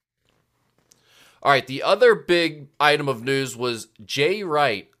point. All right, the other big item of news was Jay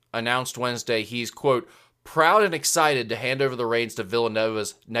Wright announced Wednesday he's, quote, proud and excited to hand over the reins to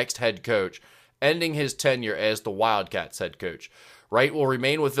Villanova's next head coach, ending his tenure as the Wildcats head coach. Wright will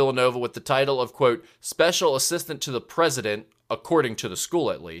remain with Villanova with the title of, quote, special assistant to the president, according to the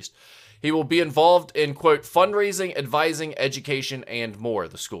school at least. He will be involved in, quote, fundraising, advising, education, and more,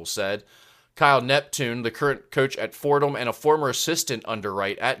 the school said. Kyle Neptune, the current coach at Fordham and a former assistant under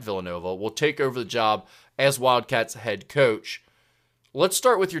Wright at Villanova, will take over the job as Wildcats head coach. Let's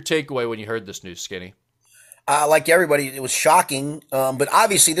start with your takeaway when you heard this news, Skinny. Like everybody, it was shocking, but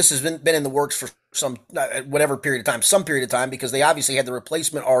obviously this has been in the works for some period of time, because they obviously had the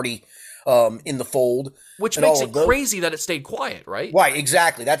replacement already in the fold, which makes it crazy that it stayed quiet, right? Right,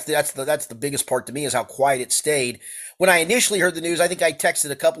 exactly. That's the biggest part to me, is how quiet it stayed. When I initially heard the news, I think I texted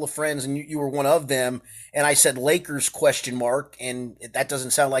a couple of friends, and you were one of them, and I said Lakers ? And that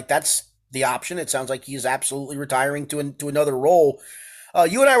doesn't sound like that's the option. It sounds like he is absolutely retiring to another role.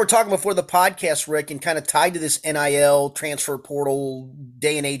 You and I were talking before the podcast, Rick, and kind of tied to this NIL transfer portal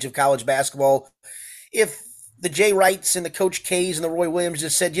day and age of college basketball. If the Jay Wrights and the Coach K's and the Roy Williams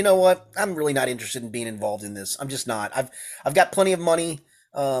just said, you know what, I'm really not interested in being involved in this. I'm just not. I've got plenty of money.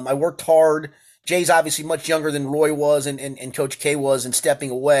 I worked hard. Jay's obviously much younger than Roy was and Coach K was, and stepping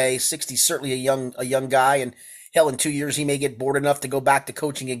away. 60's certainly a young guy, and hell, in 2 years he may get bored enough to go back to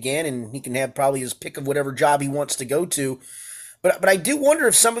coaching again, and he can have probably his pick of whatever job he wants to go to. But I do wonder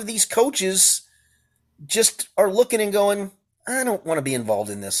if some of these coaches just are looking and going, I don't want to be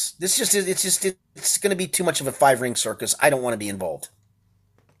involved in this. It's going to be too much of a 5-ring circus. I don't want to be involved.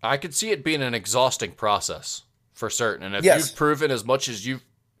 I could see it being an exhausting process for certain. And if you've proven as much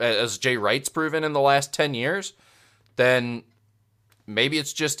as Jay Wright's proven in the last 10 years, then maybe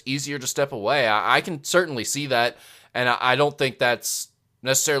it's just easier to step away. I can certainly see that. And I don't think that's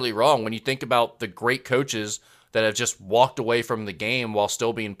necessarily wrong when you think about the great coaches that have just walked away from the game while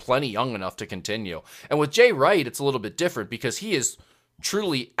still being plenty young enough to continue. And with Jay Wright, it's a little bit different because he is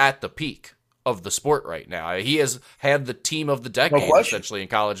truly at the peak of the sport right now. He has had the team of the decade, essentially, in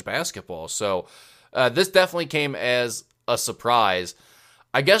college basketball. So this definitely came as a surprise.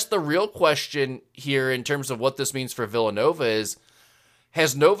 I guess the real question here in terms of what this means for Villanova is,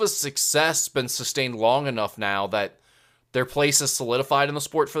 has Nova's success been sustained long enough now that their place is solidified in the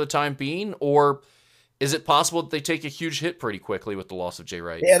sport for the time being, or is it possible that they take a huge hit pretty quickly with the loss of Jay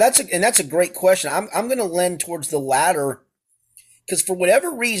Wright? Yeah, that's a great question. I'm going to lend towards the latter, because for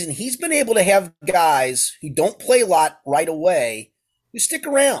whatever reason, he's been able to have guys who don't play a lot right away who stick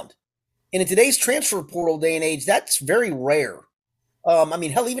around. And in today's transfer portal day and age, that's very rare. I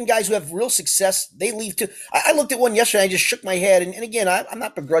mean, hell, even guys who have real success, they leave too. I looked at one yesterday, I just shook my head. And again, I'm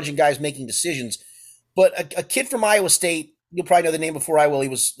not begrudging guys making decisions, but a kid from Iowa State, you'll probably know the name before I will. He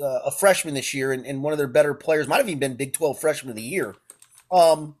was a freshman this year, and one of their better players, might have even been Big 12 Freshman of the Year.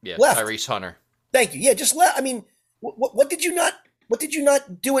 Left. Tyrese Hunter. Thank you. Yeah, just left. I mean, what did you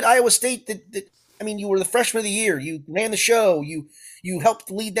not do at Iowa State? I mean, you were the Freshman of the Year. You ran the show. You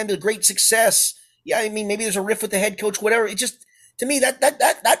helped lead them to great success. Yeah, I mean, maybe there's a riff with the head coach, whatever. It just, to me,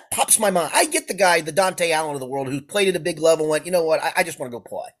 that pops my mind. I get the guy, the Dante Allen of the world, who played at a big level and went, you know what, I just want to go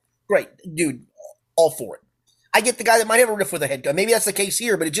play. Great, dude, all for it. I get the guy that might have a riff with a head coach. Maybe that's the case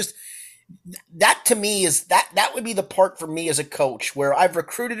here, but it just, that to me is, that would be the part for me as a coach, where I've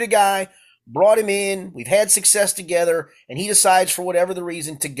recruited a guy, brought him in, we've had success together, and he decides for whatever the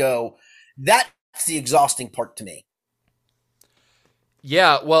reason to go. That's the exhausting part to me.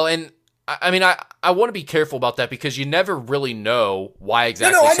 Yeah, well, and I mean, I want to be careful about that, because you never really know why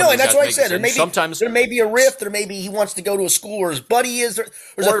exactly. No, I know, and that's what I said. Sometimes there may be a rift, there may be he wants to go to a school where his buddy is,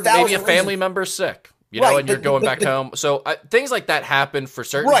 or maybe a family member's sick. And you're going back home. So things like that happen for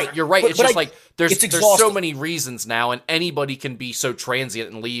certain. Right. You're right. It's just like there's so many reasons now, and anybody can be so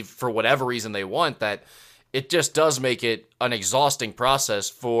transient and leave for whatever reason they want, that it just does make it an exhausting process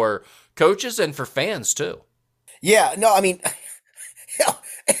for coaches and for fans too. Yeah, no, I mean, hell,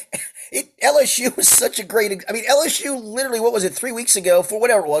 LSU was such a great. I mean, LSU literally, what was it, 3 weeks ago, for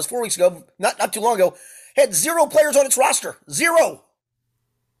whatever it was, 4 weeks ago, not too long ago, had 0 players on its roster. 0.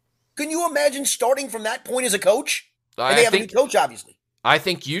 Can you imagine starting from that point as a coach? And they have a new coach, obviously. I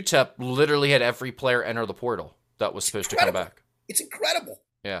think UTEP literally had every player enter the portal that was supposed to come back. It's incredible.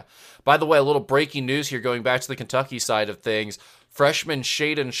 Yeah. By the way, a little breaking news here going back to the Kentucky side of things. Freshman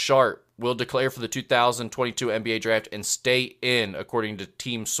Shaden Sharp will declare for the 2022 NBA draft and stay in, according to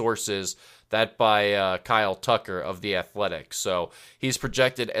team sources. That by Kyle Tucker of The Athletic. So he's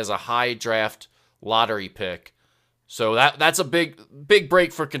projected as a high draft lottery pick. So that's a big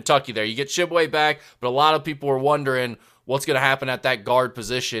break for Kentucky there. You get Shibway back, but a lot of people were wondering what's going to happen at that guard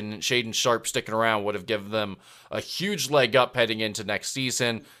position. Shaden Sharp sticking around would have given them a huge leg up heading into next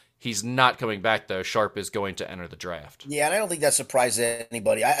season. He's not coming back, though. Sharp is going to enter the draft. Yeah, and I don't think that surprises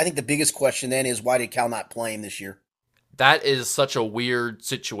anybody. I think the biggest question then is, why did Cal not play him this year? That is such a weird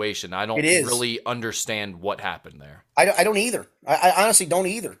situation. I don't really understand what happened there. I don't either. I honestly don't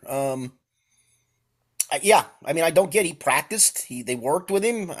either. Yeah, I mean, I don't get. He practiced. They worked with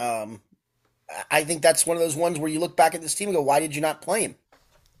him. I think that's one of those ones where you look back at this team and go, "Why did you not play him?"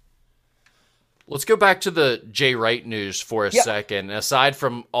 Let's go back to the Jay Wright news for a second. Aside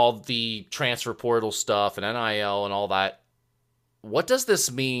from all the transfer portal stuff and NIL and all that, what does this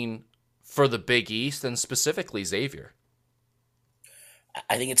mean for the Big East and specifically Xavier?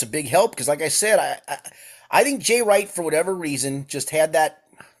 I think it's a big help because, like I said, I think Jay Wright, for whatever reason, just had the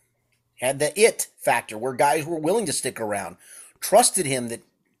it factor where guys were willing to stick around, trusted him that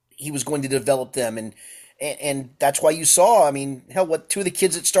he was going to develop them, and that's why you saw. I mean, hell, what 2 of the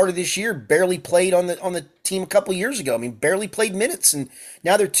kids that started this year barely played on the team a couple of years ago. I mean, barely played minutes, and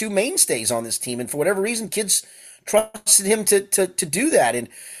now they're 2 mainstays on this team. And for whatever reason, kids trusted him to do that. And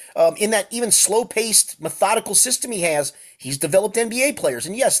in that even slow-paced, methodical system he has, he's developed NBA players.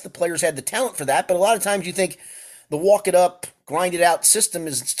 And yes, the players had the talent for that, but a lot of times you think the walk it up, grind it out system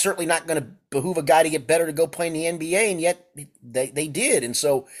is certainly not going to behoove a guy to get better to go play in the NBA, and yet they did. And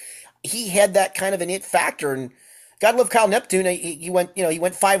so he had that kind of an it factor. And God love Kyle Neptune. He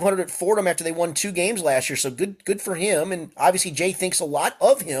went 500 at Fordham after they won 2 games last year. So good for him. And obviously Jay thinks a lot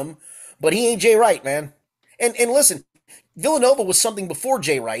of him, but he ain't Jay Wright, man. And listen, Villanova was something before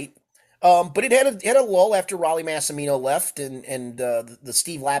Jay Wright. But it had a lull after Raleigh Massimino left and the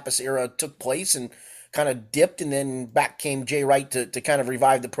Steve Lapis era took place and kind of dipped, and then back came Jay Wright to kind of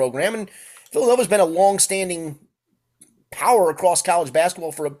revive the program. And Villanova's been a long-standing power across college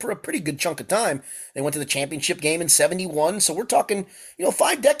basketball for a pretty good chunk of time. They went to the championship game in 71, so we're talking,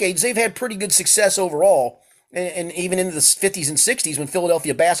 5 decades. They've had pretty good success overall, and even into the 50s and 60s when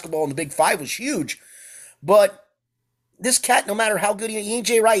Philadelphia basketball in the Big Five was huge. But this cat, no matter how good he ain't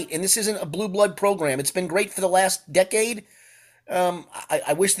Jay Wright, and this isn't a blue blood program. It's been great for the last decade.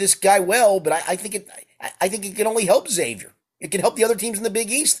 I wish this guy well, but I think it can only help Xavier. It can help the other teams in the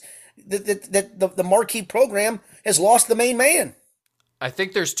Big East. The marquee program has lost the main man. I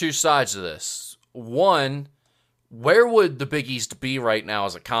think there's 2 sides to this. One, where would the Big East be right now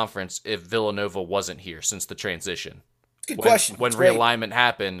as a conference if Villanova wasn't here since the transition? Good question. When realignment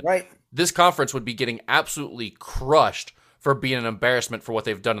happened, right? This conference would be getting absolutely crushed for being an embarrassment for what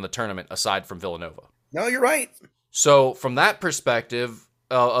they've done in the tournament, aside from Villanova. No, you're right. So from that perspective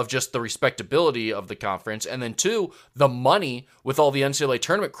of just the respectability of the conference, and then 2, the money with all the NCAA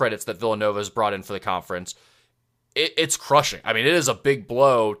tournament credits that Villanova has brought in for the conference, it's crushing. I mean, it is a big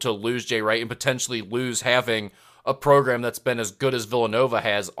blow to lose Jay Wright and potentially lose having a program that's been as good as Villanova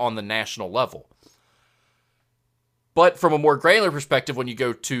has on the national level. But from a more granular perspective, when you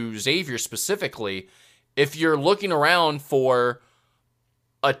go to Xavier specifically, if you're looking around for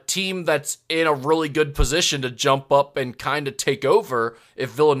a team that's in a really good position to jump up and kind of take over if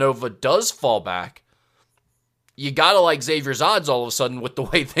Villanova does fall back, you got to like Xavier's odds all of a sudden with the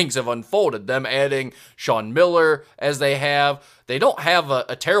way things have unfolded. Them adding Sean Miller as they have. They don't have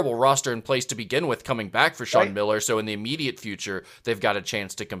a terrible roster in place to begin with coming back for Sean Miller, so in the immediate future, they've got a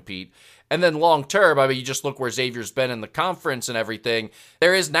chance to compete. And then long term, I mean, you just look where Xavier's been in the conference and everything.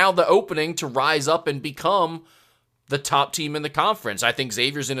 There is now the opening to rise up and become the top team in the conference. I think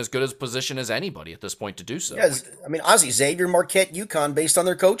Xavier's in as good a position as anybody at this point to do so. Yeah, I mean, honestly, Xavier, Marquette, UConn, based on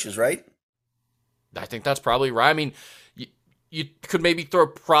their coaches, right? I think that's probably right. I mean, you could maybe throw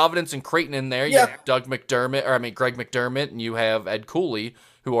Providence and Creighton in there. You have Greg McDermott, and you have Ed Cooley,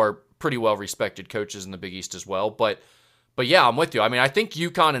 who are pretty well-respected coaches in the Big East as well. But yeah, I'm with you. I mean, I think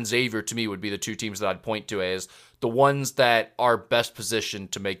UConn and Xavier, to me, would be the 2 teams that I'd point to as the ones that are best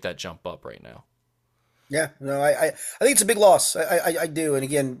positioned to make that jump up right now. Yeah, no, I think it's a big loss. I do. And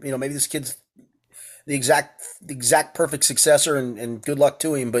again, maybe this kid's the exact perfect successor, and good luck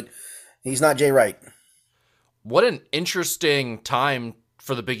to him, but he's not Jay Wright. What an interesting time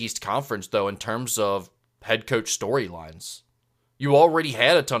for the Big East Conference, though, in terms of head coach storylines. You already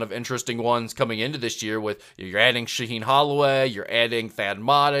had a ton of interesting ones coming into this year with you're adding Shaheen Holloway, you're adding Thad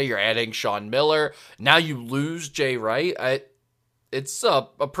Matta, you're adding Sean Miller. Now you lose Jay Wright. It's a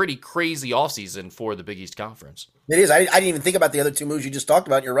pretty crazy offseason for the Big East Conference. It is. I didn't even think about the other two moves you just talked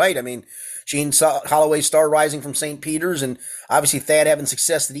about. You're right. I mean, Shaheen Holloway star rising from St. Peter's, and obviously Thad having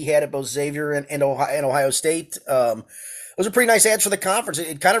success that he had at both Xavier and Ohio State. Those are pretty nice ads for the conference.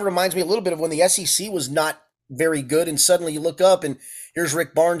 It kind of reminds me a little bit of when the SEC was not very good, and suddenly you look up and here's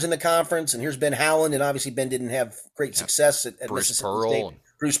Rick Barnes in the conference, and here's Ben Howland, and obviously Ben didn't have great success at Bruce Mississippi Pearl. State.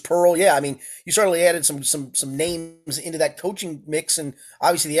 Bruce Pearl, yeah. I mean, you certainly added some names into that coaching mix, and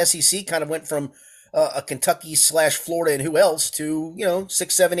obviously the SEC kind of went from a Kentucky / Florida and who else to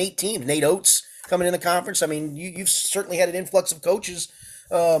 6, 7, 8 teams. Nate Oates coming in the conference. I mean, you've certainly had an influx of coaches.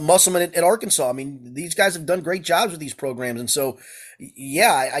 Musselman at Arkansas. I mean, these guys have done great jobs with these programs, and so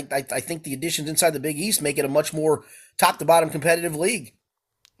yeah, I think the additions inside the Big East make it a much more top to bottom competitive league.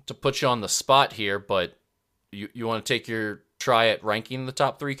 To put you on the spot here, but you want to take your try at ranking the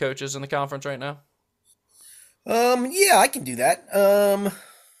top 3 coaches in the conference right now? Yeah, I can do that.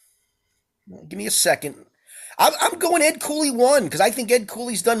 Give me a second. I'm going Ed Cooley 1 because I think Ed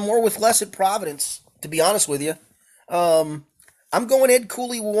Cooley's done more with less at Providence, to be honest with you. I'm going Ed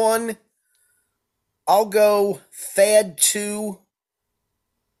Cooley 1. I'll go Thad 2.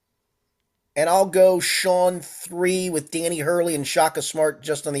 And I'll go Sean 3 with Danny Hurley and Shaka Smart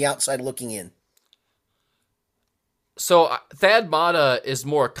just on the outside looking in. So Thad Matta is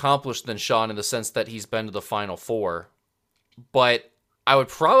more accomplished than Sean in the sense that he's been to the Final Four. But I would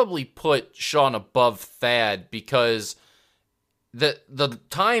probably put Sean above Thad because the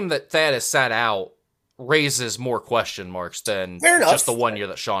time that Thad has sat out raises more question marks than just the 1 year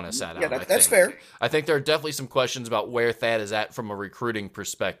that Sean has sat out. That's fair. I think there are definitely some questions about where Thad is at from a recruiting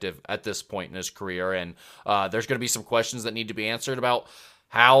perspective at this point in his career. And there's going to be some questions that need to be answered about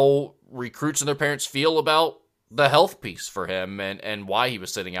how recruits and their parents feel about the health piece for him and why he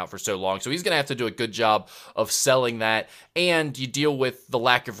was sitting out for so long. So he's going to have to do a good job of selling that. And you deal with the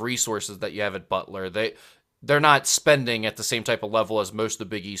lack of resources that you have at Butler. They're not spending at the same type of level as most of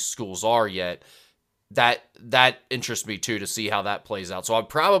the Big East schools are yet. That interests me too to see how that plays out. So I'd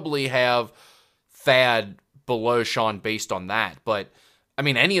probably have Thad below Sean based on that. But I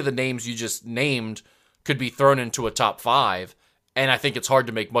mean, any of the names you just named could be thrown into a top 5. And I think it's hard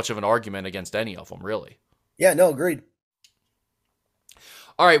to make much of an argument against any of them, really. Yeah, no, agreed.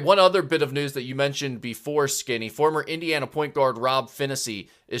 All right, one other bit of news that you mentioned before, Skinny. Former Indiana point guard Rob Phinisee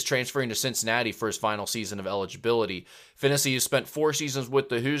is transferring to Cincinnati for his final season of eligibility. Phinisee, who spent 4 seasons with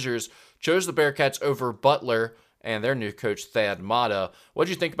the Hoosiers, chose the Bearcats over Butler and their new coach, Thad Matta. What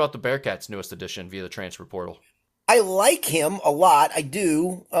did you think about the Bearcats' newest addition via the transfer portal? I like him a lot. I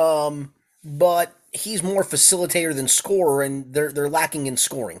do. But he's more facilitator than scorer, and they're lacking in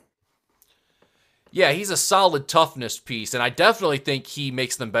scoring. Yeah, he's a solid toughness piece, and I definitely think he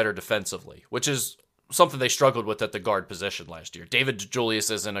makes them better defensively, which is something they struggled with at the guard position last year. David Julius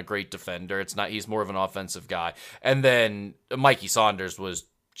isn't a great defender. He's more of an offensive guy. And then Mikey Saunders was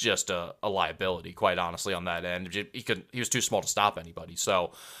just a liability, quite honestly, on that end. He was too small to stop anybody.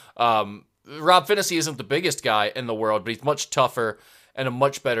 So Rob Phinisee isn't the biggest guy in the world, but he's much tougher and a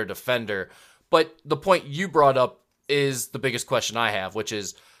much better defender. But the point you brought up is the biggest question I have, which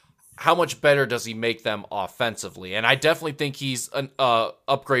is, how much better does he make them offensively? And I definitely think he's an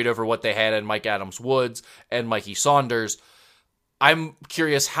upgrade over what they had in Mike Adams-Woods and Mikey Saunders. I'm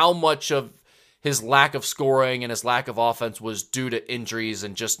curious how much of his lack of scoring and his lack of offense was due to injuries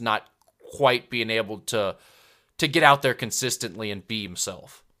and just not quite being able to get out there consistently and be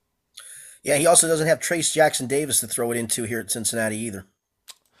himself. Yeah, he also doesn't have Trace Jackson Davis to throw it into here at Cincinnati either.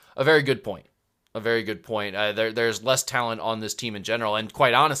 A very good point. A very good point. There's less talent on this team in general, and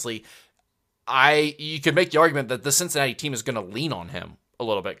quite honestly, you could make the argument that the Cincinnati team is going to lean on him a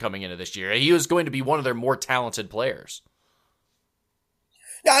little bit coming into this year. He was going to be one of their more talented players.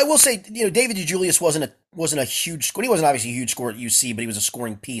 Now, I will say, David DeJulius wasn't a huge scorer. He wasn't obviously a huge scorer at UC, but he was a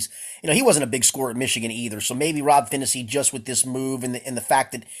scoring piece. He wasn't a big scorer at Michigan either. So maybe Rob Phinisee, just with this move and the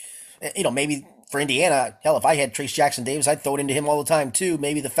fact that, maybe for Indiana, hell, if I had Trace Jackson Davis, I'd throw it into him all the time too.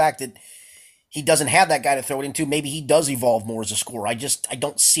 Maybe the fact that he doesn't have that guy to throw it into, maybe he does evolve more as a scorer. I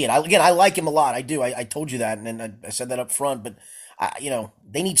don't see it. I like him a lot. I do. I told you that, and I said that up front, but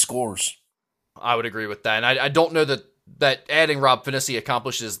they need scores. I would agree with that. And I don't know that that adding Rob Finney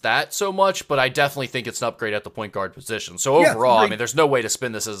accomplishes that so much, but I definitely think it's an upgrade at the point guard position. So overall, I mean, there's no way to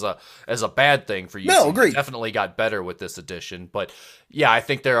spin this as a bad thing for you. No, agreed. Definitely got better with this addition, but yeah, I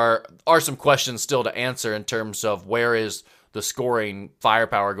think there are some questions still to answer in terms of where is the scoring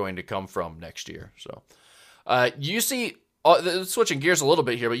firepower going to come from next year. So you see. Switching gears a little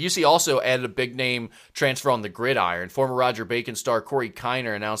bit here, but UC also added a big name transfer on the gridiron. Former Roger Bacon star Corey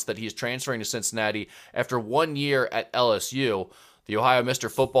Kiner announced that he's transferring to Cincinnati after 1 year at LSU. The Ohio Mr.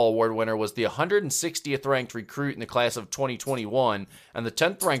 Football Award winner was the 160th ranked recruit in the class of 2021 and the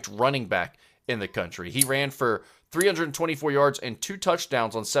 10th ranked running back in the country. He ran for 324 yards and 2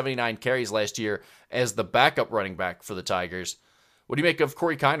 touchdowns on 79 carries last year as the backup running back for the Tigers. What do you make of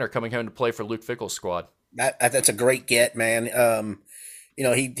Corey Kiner coming home to play for Luke Fickell's squad? That's a great get, man.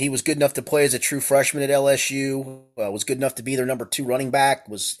 He was good enough to play as a true freshman at LSU. Was good enough to be their number 2 running back.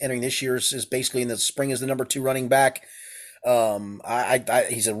 Was entering this year is basically in the spring as the number 2 running back.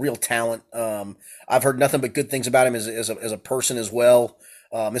 He's a real talent. I've heard nothing but good things about him as a person as well.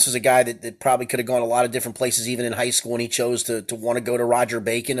 This is a guy that probably could have gone a lot of different places, even in high school, and he chose to want to go to Roger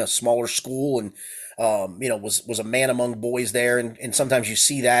Bacon, a smaller school, and was a man among boys there. And sometimes you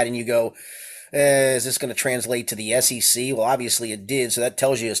see that and you go, is this going to translate to the SEC? Well, obviously it did. So that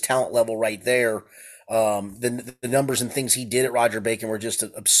tells you his talent level right there. The numbers and things he did at Roger Bacon were just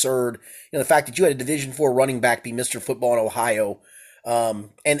absurd. The fact that you had a Division IV running back be Mr. Football in Ohio, and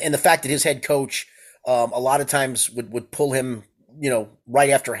the fact that his head coach a lot of times would pull him, right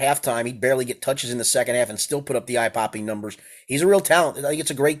after halftime. He'd barely get touches in the second half and still put up the eye-popping numbers. He's a real talent. I think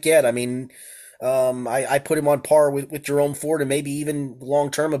it's a great get. I mean, I put him on par with Jerome Ford and maybe even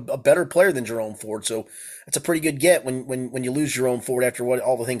long-term a better player than Jerome Ford. So that's a pretty good get when you lose Jerome Ford after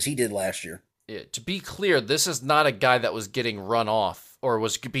all the things he did last year. Yeah, to be clear, this is not a guy that was getting run off or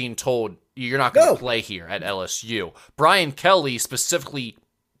was being told, you're not going to play here at LSU. Brian Kelly specifically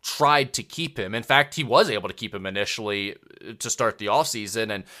tried to keep him. In fact, he was able to keep him initially to start the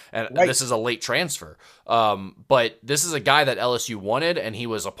offseason, and right. This is a late transfer. But this is a guy that LSU wanted, and he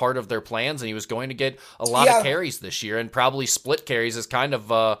was a part of their plans, and he was going to get a lot of carries this year, and probably split carries as kind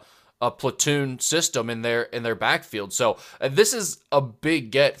of a platoon system in their backfield. So this is a big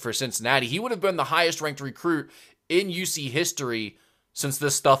get for Cincinnati. He would have been the highest ranked recruit in UC history since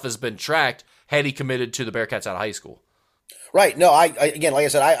this stuff has been tracked had he committed to the Bearcats out of high school. Right. No, I again, like I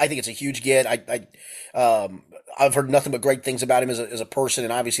said, I think it's a huge get. I've heard nothing but great things about him as a person,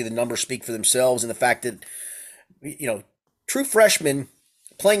 and obviously the numbers speak for themselves. And the fact that true freshmen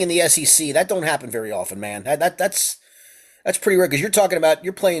playing in the SEC, that don't happen very often, man. That's pretty rare because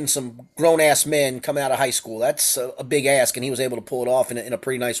you're playing some grown ass men coming out of high school. That's a big ask, and he was able to pull it off in a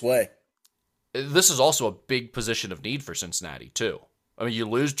pretty nice way. This is also a big position of need for Cincinnati too. I mean, you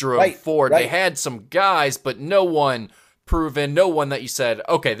lose Jerome Ford. Right. They had some guys, but no one proven, no one that you said,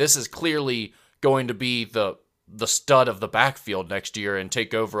 okay, this is clearly going to be the stud of the backfield next year and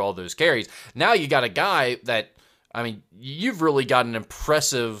take over all those carries. Now you got a guy that, I mean, you've really got an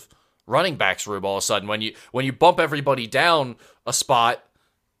impressive running backs room all of a sudden. When you bump everybody down a spot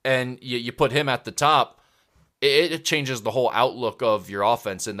and you put him at the top, it changes the whole outlook of your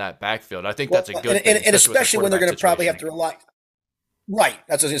offense in that backfield. I think that's a good thing. And especially when they're going to probably have to rely. Right.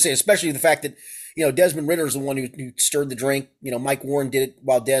 That's what I was going to say, especially the fact that, Desmond Ritter is the one who stirred the drink. Mike Warren did it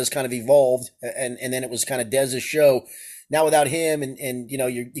while Dez kind of evolved, and then it was kind of Dez's show. Now without him, and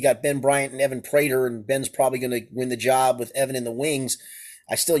you got Ben Bryant and Evan Prater, and Ben's probably going to win the job with Evan in the wings.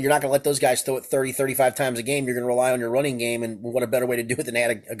 You're not going to let those guys throw it 30, 35 times a game. You're going to rely on your running game, and what a better way to do it than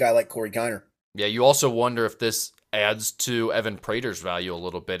add a guy like Corey Kiner. Yeah, you also wonder if this adds to Evan Prater's value a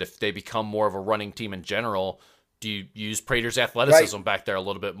little bit. If they become more of a running team in general, do you use Prater's athleticism back there a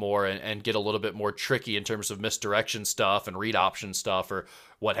little bit more and get a little bit more tricky in terms of misdirection stuff and read option stuff or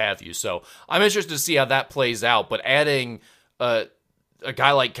what have you? So I'm interested to see how that plays out. But adding a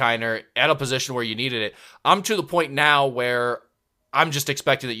guy like Kiner at a position where you needed it, I'm to the point now where I'm just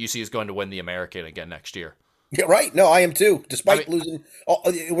expecting that UC is going to win the American again next year. Yeah, right. No, I am too. Despite losing,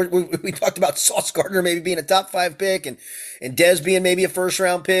 we talked about Sauce Gardner maybe being a top 5 pick, and Dez being maybe a first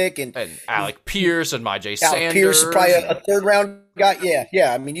round pick, and Alec Pierce and Myjai Sanders. Alec Pierce is probably a 3rd round guy.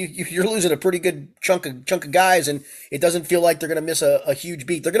 Yeah. I mean, you're losing a pretty good chunk of guys, and it doesn't feel like they're going to miss a huge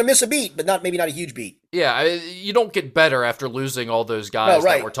beat. They're going to miss a beat, but maybe not a huge beat. Yeah, you don't get better after losing all those guys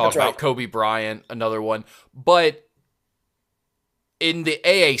that we're talking about. Kobe Bryant, another one, but in the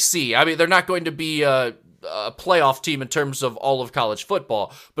AAC, I mean, they're not going to be a playoff team in terms of all of college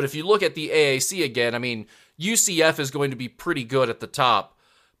football. But if you look at the AAC again, I mean, UCF is going to be pretty good at the top.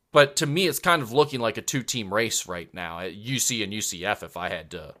 But to me, it's kind of looking like a 2-team race right now at UC and UCF if I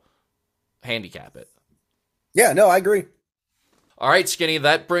had to handicap it. Yeah, no, I agree. All right, Skinny,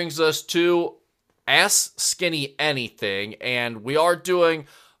 that brings us to Ask Skinny Anything, and we are doing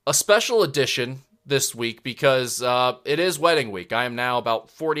a special edition this week because it is wedding week. I am now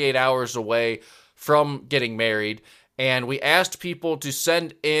about 48 hours away from getting married, and we asked people to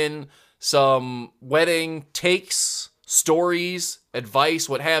send in some wedding takes, stories, advice,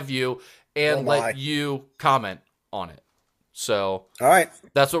 what have you, and let you comment on it. So, all right,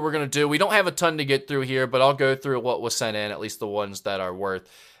 that's what we're going to do. We don't have a ton to get through here, but I'll go through what was sent in, at least the ones that are worth.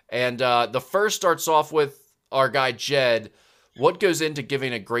 And the first starts off with our guy Jed. What goes into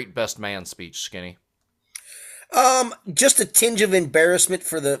giving a great best man speech, Skinny? Just a tinge of embarrassment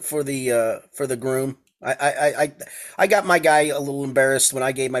for the groom. I got my guy a little embarrassed when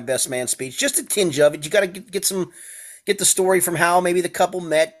I gave my best man speech. Just a tinge of it. You got to get the story from how maybe the couple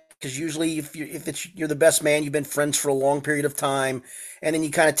met. Because usually, if you're the best man, you've been friends for a long period of time, and then you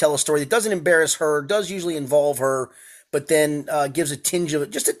kind of tell a story that doesn't embarrass her, does usually involve her, but then gives a tinge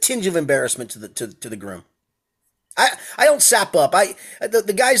of embarrassment to the groom. I don't sap up.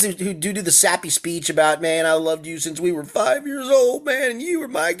 The guys who do the sappy speech about, man, I loved you since we were 5 years old, man, and you were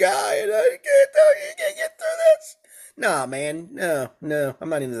my guy, and I can't get through this. Nah, man, no, I'm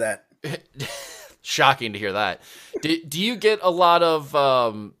not into that. Shocking to hear that. Do you get a lot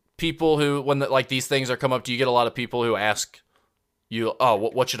of people who, when like these things are come up, do you get a lot of people who ask you, oh,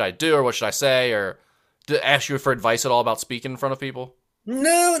 what should I do, or what should I say, or to ask you for advice at all about speaking in front of people?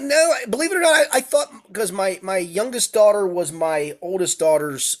 No. Believe it or not, I thought, because my youngest daughter was my oldest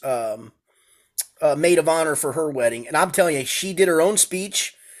daughter's maid of honor for her wedding, and I'm telling you, she did her own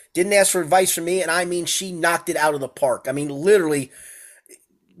speech, didn't ask for advice from me, and I mean, she knocked it out of the park. I mean, literally,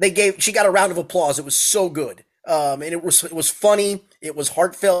 she got a round of applause. It was so good. And it was funny. It was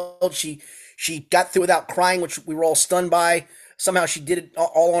heartfelt. She got through without crying, which we were all stunned by. Somehow she did it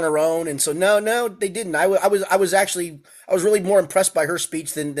all on her own. And so no, they didn't. I was really more impressed by her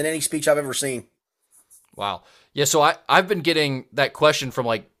speech than any speech I've ever seen. Wow. Yeah. So I've been getting that question from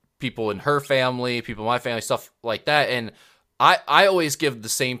like people in her family, people in my family, stuff like that. And I always give the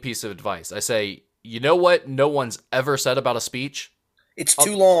same piece of advice. I say, you know what? No one's ever said about a speech. It's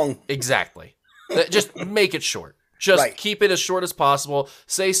too long. Exactly. Just make it short. Just right. Keep it as short as possible.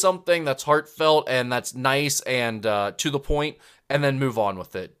 Say something that's heartfelt and that's nice and to the point, and then move on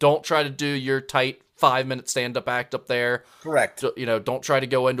with it. Don't try to do your tight 5-minute stand-up act up there. Correct. Don't try to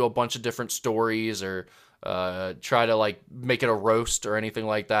go into a bunch of different stories or try to like make it a roast or anything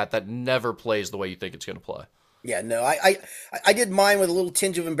like that. That never plays the way you think it's going to play. Yeah, no, I did mine with a little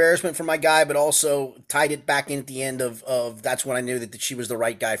tinge of embarrassment for my guy, but also tied it back in at the end of that's when I knew that she was the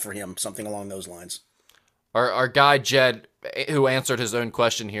right guy for him, something along those lines. Our guy Jed, who answered his own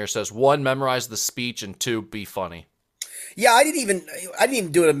question here, says 1, memorize the speech, and 2, be funny. Yeah, I didn't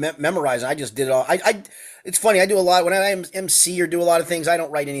even do it memorizing. I just did it all. It's funny. I do a lot when I MC or do a lot of things. I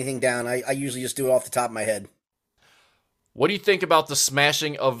don't write anything down. I usually just do it off the top of my head. What do you think about the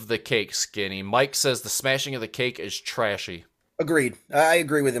smashing of the cake, Skinny? Mike says the smashing of the cake is trashy. Agreed. I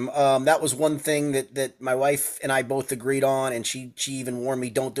agree with him. That was one thing that my wife and I both agreed on, and she even warned me,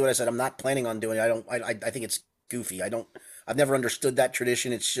 don't do it. I said, I'm not planning on doing it. I think it's goofy. I've never understood that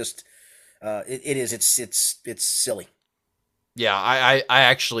tradition. It's just, it's silly. Yeah, I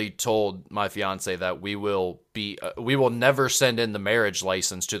actually told my fiance that we will never send in the marriage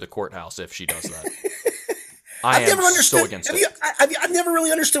license to the courthouse if she does that. I've never understood. So against it. I've never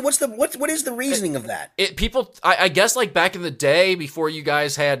really understood what is the reasoning of that. I guess like back in the day before you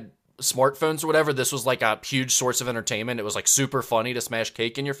guys had smartphones or whatever, this was like a huge source of entertainment. It was like super funny to smash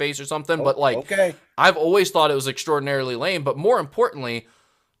cake in your face or something. But like, okay. I've always thought it was extraordinarily lame. But more importantly,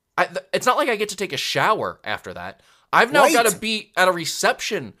 it's not like I get to take a shower after that. I've now got to be at a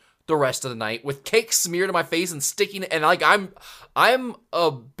reception the rest of the night with cake smeared in my face and sticking, and like I'm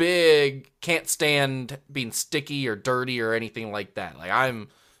a big can't stand being sticky or dirty or anything like that. Like I'm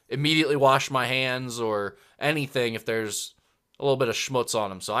immediately wash my hands or anything if there's a little bit of schmutz on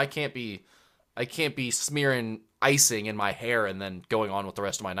them. So I can't be smearing icing in my hair and then going on with the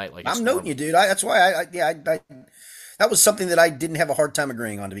rest of my night like it's I'm noting you, dude. That's why that was something that I didn't have a hard time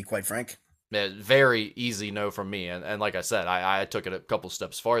agreeing on, to be quite frank. Yeah, very easy no from me. And like I said, I took it a couple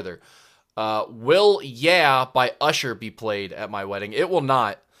steps farther. Will Yeah by Usher be played at my wedding? It will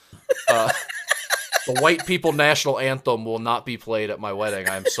not. The White People National Anthem will not be played at my wedding.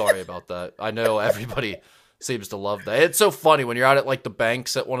 I'm sorry about that. I know everybody seems to love that. It's so funny when you're out at like the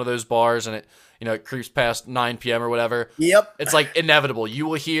Banks at one of those bars and it creeps past 9 p.m. or whatever. Yep. It's like inevitable. You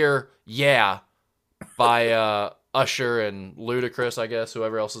will hear Yeah by Usher and Ludacris, I guess,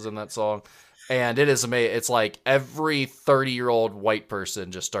 whoever else is in that song. And it is amazing. It's like every 30-year-old white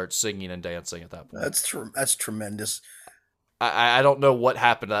person just starts singing and dancing at that point. That's tremendous. I don't know what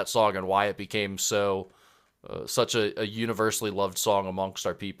happened to that song and why it became such a universally loved song amongst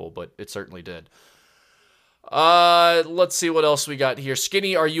our people, but it certainly did. Let's see what else we got here.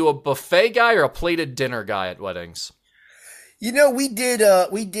 Skinny, are you a buffet guy or a plated dinner guy at weddings? You know, we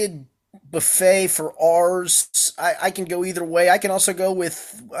did buffet for ours. I can go either way. I can also go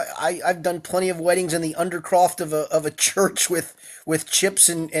with I've done plenty of weddings in the undercroft of a church with chips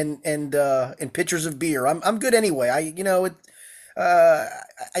and pitchers of beer. I'm good anyway. I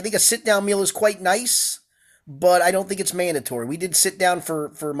think a sit down meal is quite nice, but I don't think it's mandatory. We did sit down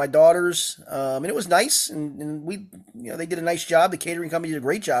for my daughters, and it was nice, and we they did a nice job. The catering company did a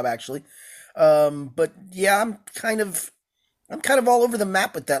great job actually. But yeah, I'm kind of all over the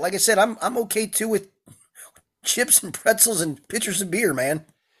map with that. Like I said, I'm okay too with chips and pretzels and pitchers of beer, man.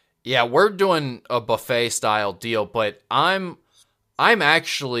 Yeah, we're doing a buffet style deal, but I'm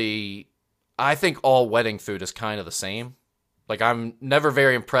actually, I think all wedding food is kind of the same. Like, I'm never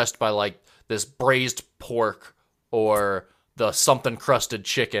very impressed by like this braised pork or the something crusted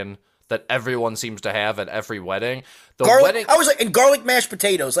chicken that everyone seems to have at every wedding. I was like, and garlic mashed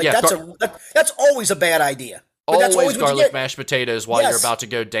potatoes. Like, yeah, that's always a bad idea. But always that's always garlic mashed potatoes while you're about to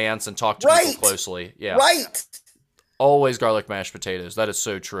go dance and talk to people closely. Yeah. Right. Always garlic mashed potatoes. That is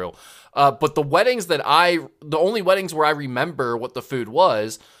so true. But the only weddings where I remember what the food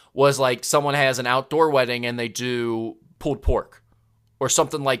was like someone has an outdoor wedding and they do pulled pork or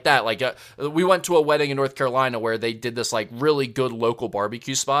something like that. Like we went to a wedding in North Carolina where they did this like really good local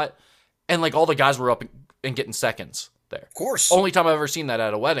barbecue spot, and like all the guys were up and getting seconds there. Of course. Only time I've ever seen that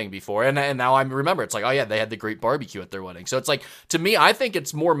at a wedding before. And now I remember it's like, oh yeah, they had the great barbecue at their wedding. So it's like, to me, I think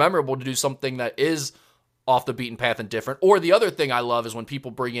it's more memorable to do something that is off the beaten path and different. Or the other thing I love is when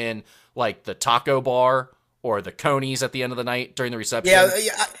people bring in like the taco bar or the conies at the end of the night during the reception.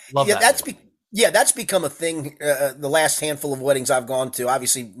 That's become a thing. The last handful of weddings I've gone to,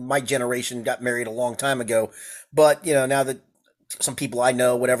 obviously my generation got married a long time ago, but now that some people I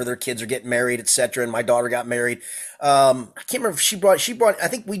know, whatever, their kids are getting married, etc., and my daughter got married. I can't remember if she brought. I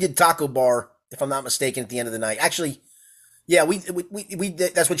think we did taco bar, if I'm not mistaken, at the end of the night. Actually, yeah, we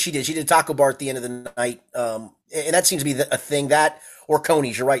did, that's what she did. She did taco bar at the end of the night, and that seems to be a thing. That or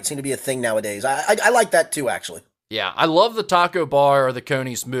conies, you're right, seem to be a thing nowadays. I like that too, actually. Yeah, I love the taco bar or the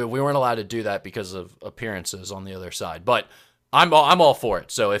conies move. We weren't allowed to do that because of appearances on the other side, but I'm all for it.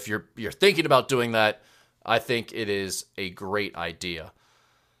 So if you're thinking about doing that, I think it is a great idea.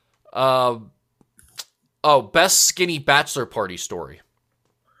 Best skinny bachelor party story.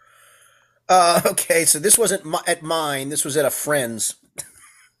 Okay, so this wasn't at mine. This was at a friend's.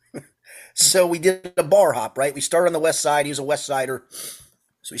 So we did a bar hop, right? We started on the west side. He was a west sider.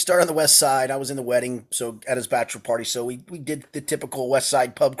 So we started on the west side. I was in the wedding, so at his bachelor party. So we did the typical west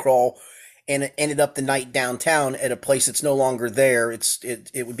side pub crawl, and it ended up the night downtown at a place that's no longer there.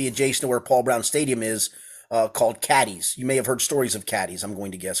 It would be adjacent to where Paul Brown Stadium is. Called Caddies. You may have heard stories of Caddies, I'm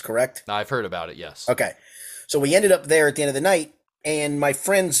going to guess, correct? I've heard about it, yes. Okay. So we ended up there at the end of the night, and my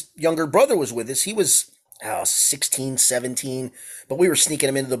friend's younger brother was with us. He was 16, 17, but we were sneaking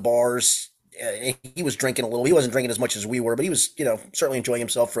him into the bars. He was drinking a little. He wasn't drinking as much as we were, but he was, certainly enjoying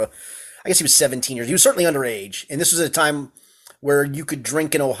himself I guess he was 17 years. He was certainly underage, and this was at a time where you could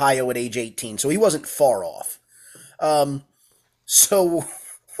drink in Ohio at age 18, so he wasn't far off. So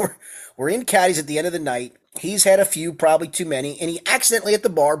we're in Caddies at the end of the night. He's had a few, probably too many, and he accidentally at the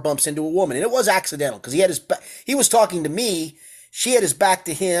bar bumps into a woman. And it was accidental because he was talking to me. She had his back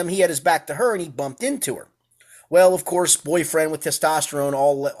to him. He had his back to her, and he bumped into her. Well, of course, boyfriend with testosterone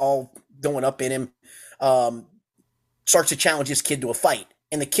all going up in him, starts to challenge this kid to a fight.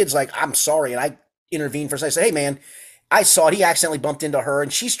 And the kid's like, I'm sorry. And I intervened first. I said, hey, man, I saw it. He accidentally bumped into her,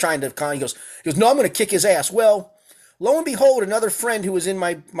 and she's trying to he goes, no, I'm going to kick his ass. Well, lo and behold, another friend who was in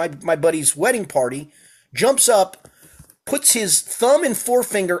my buddy's wedding party jumps up, puts his thumb and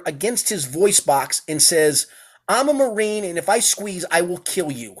forefinger against his voice box and says, I'm a Marine, and if I squeeze, I will kill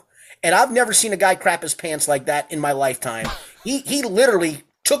you. And I've never seen a guy crap his pants like that in my lifetime. He literally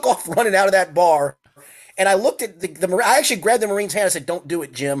took off running out of that bar. And I looked at I actually grabbed the Marine's hand. I said, don't do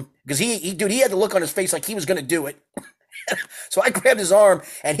it, Jim. Because he had the look on his face like he was going to do it. So I grabbed his arm,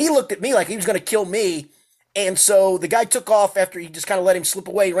 and he looked at me like he was going to kill me. And so the guy took off after he just kind of let him slip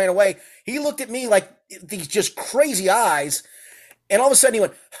away, ran away. He looked at me like these just crazy eyes. And all of a sudden he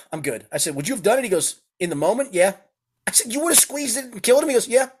went, I'm good. I said, would you have done it? He goes, in the moment? Yeah. I said, you would have squeezed it and killed him? He goes,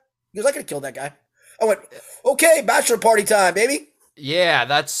 yeah. He goes, I could have killed that guy. I went, okay, bachelor party time, baby. Yeah,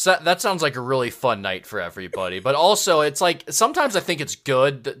 that sounds like a really fun night for everybody. But also, it's like sometimes I think it's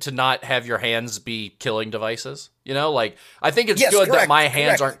good to not have your hands be killing devices. You know, like I think it's good that my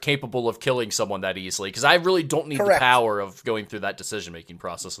hands aren't capable of killing someone that easily because I really don't need the power of going through that decision making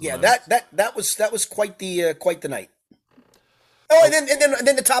process. Yeah, that was quite the night. Oh, and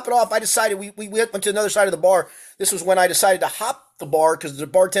then to top it off, I decided we went to another side of the bar. This was when I decided to hop the bar because the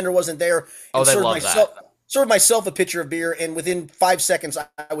bartender wasn't there. And served myself a pitcher of beer, and within 5 seconds,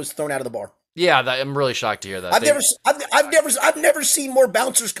 I was thrown out of the bar. Yeah, I'm really shocked to hear that. I've never seen more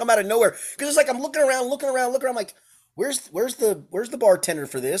bouncers come out of nowhere because it's like I'm looking around. I'm like, where's the bartender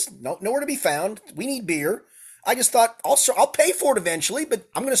for this? No, nowhere to be found. We need beer. I just thought I'll pay for it eventually, but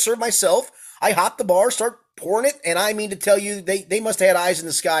I'm going to serve myself. I hop the bar, start pouring it, and I mean to tell you, they must have had eyes in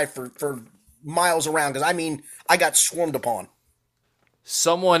the sky for miles around because I got swarmed upon.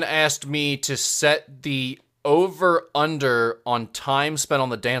 Someone asked me to set the over-under on time spent on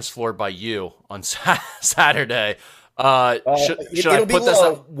the dance floor by you on Saturday. Should I put this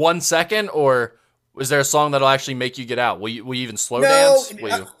at 1 second, or is there a song that'll actually make you get out? Will you even slow dance?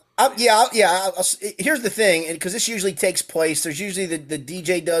 Yeah. Here's the thing, because this usually takes place. There's usually the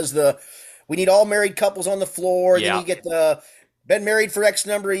DJ does we need all married couples on the floor. Yeah. Then you get been married for X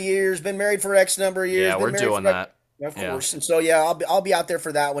number of years, been married for X number of years. Yeah, we're doing that. Of course. And so, I'll be out there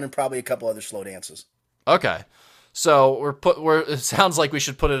for that one and probably a couple other slow dances. Okay. So it sounds like we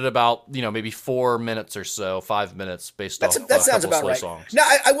should put it at about, maybe 4 minutes or so, 5 minutes based off that sounds about right. Songs. Now,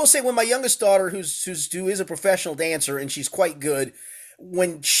 I will say when my youngest daughter, who is a professional dancer and she's quite good,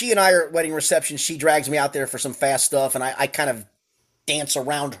 when she and I are at wedding reception, she drags me out there for some fast stuff and I kind of dance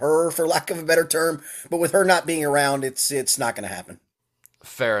around her, for lack of a better term. But with her not being around, it's not going to happen.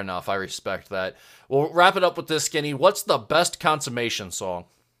 Fair enough. I respect that. We'll wrap it up with this, Skinny. What's the best consummation song?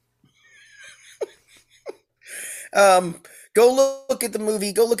 Go look at the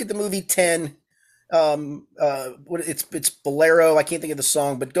movie 10. It's Bolero. I can't think of the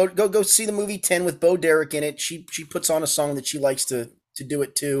song, but go see the movie 10 with Bo Derek in it. She puts on a song that she likes to do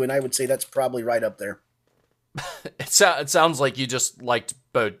it too, and I would say that's probably right up there. It sounds like you just liked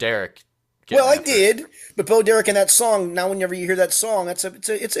Bo Derek. Well, I did, but Bo Derek in that song. Now, whenever you hear that song, it's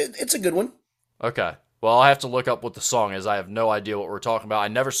a good one. Okay. Well, I'll have to look up what the song is. I have no idea what we're talking about. I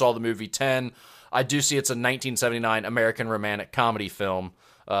never saw the movie 10. I do see it's a 1979 American romantic comedy film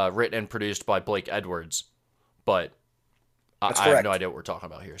written and produced by Blake Edwards. But I have no idea what we're talking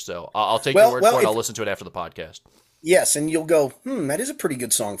about here. So I'll take your word for it. I'll listen to it after the podcast. Yes, and you'll go, that is a pretty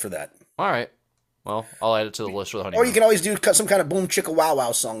good song for that. All right. Well, I'll add it to the list for the honeymoon. Or you can always do some kind of Boom Chicka Wow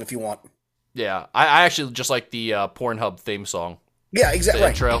Wow song if you want. Yeah. I actually just like the Pornhub theme song. Yeah, exactly. The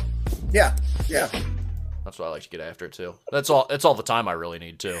intro. Yeah. That's what I like to get after too. That's all the time I really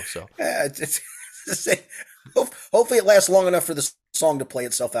need too. So hopefully it lasts long enough for the song to play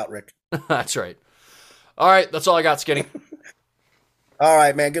itself out, Rick. That's right. All right, that's all I got, Skinny. All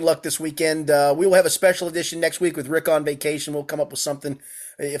right, man. Good luck this weekend. We will have a special edition next week with Rick on vacation. We'll come up with something.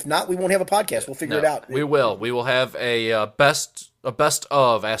 If not, we won't have a podcast. We'll figure it out. We will. We will have a best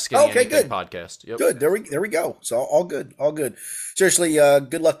of Ask Skinny Anything podcast. Yep. Good. There we go. So all good. Seriously,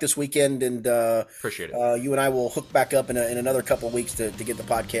 good luck this weekend, and appreciate it. You and I will hook back up in another couple of weeks to get the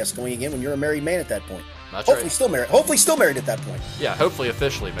podcast going again when you're a married man at that point. That's hopefully right. Still married. Hopefully still married at that point. Yeah, hopefully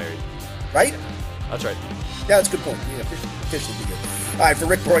officially married. Right? That's right. Yeah, that's a good point. Yeah, officially be good. All right, for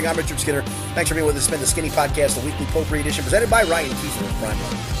Rick Broering, I'm Richard Skinner. Thanks for being with us. It's been the Skinny Podcast, the weekly potpourri edition presented by Ryan Keefer of Prime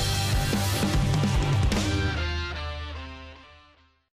Life.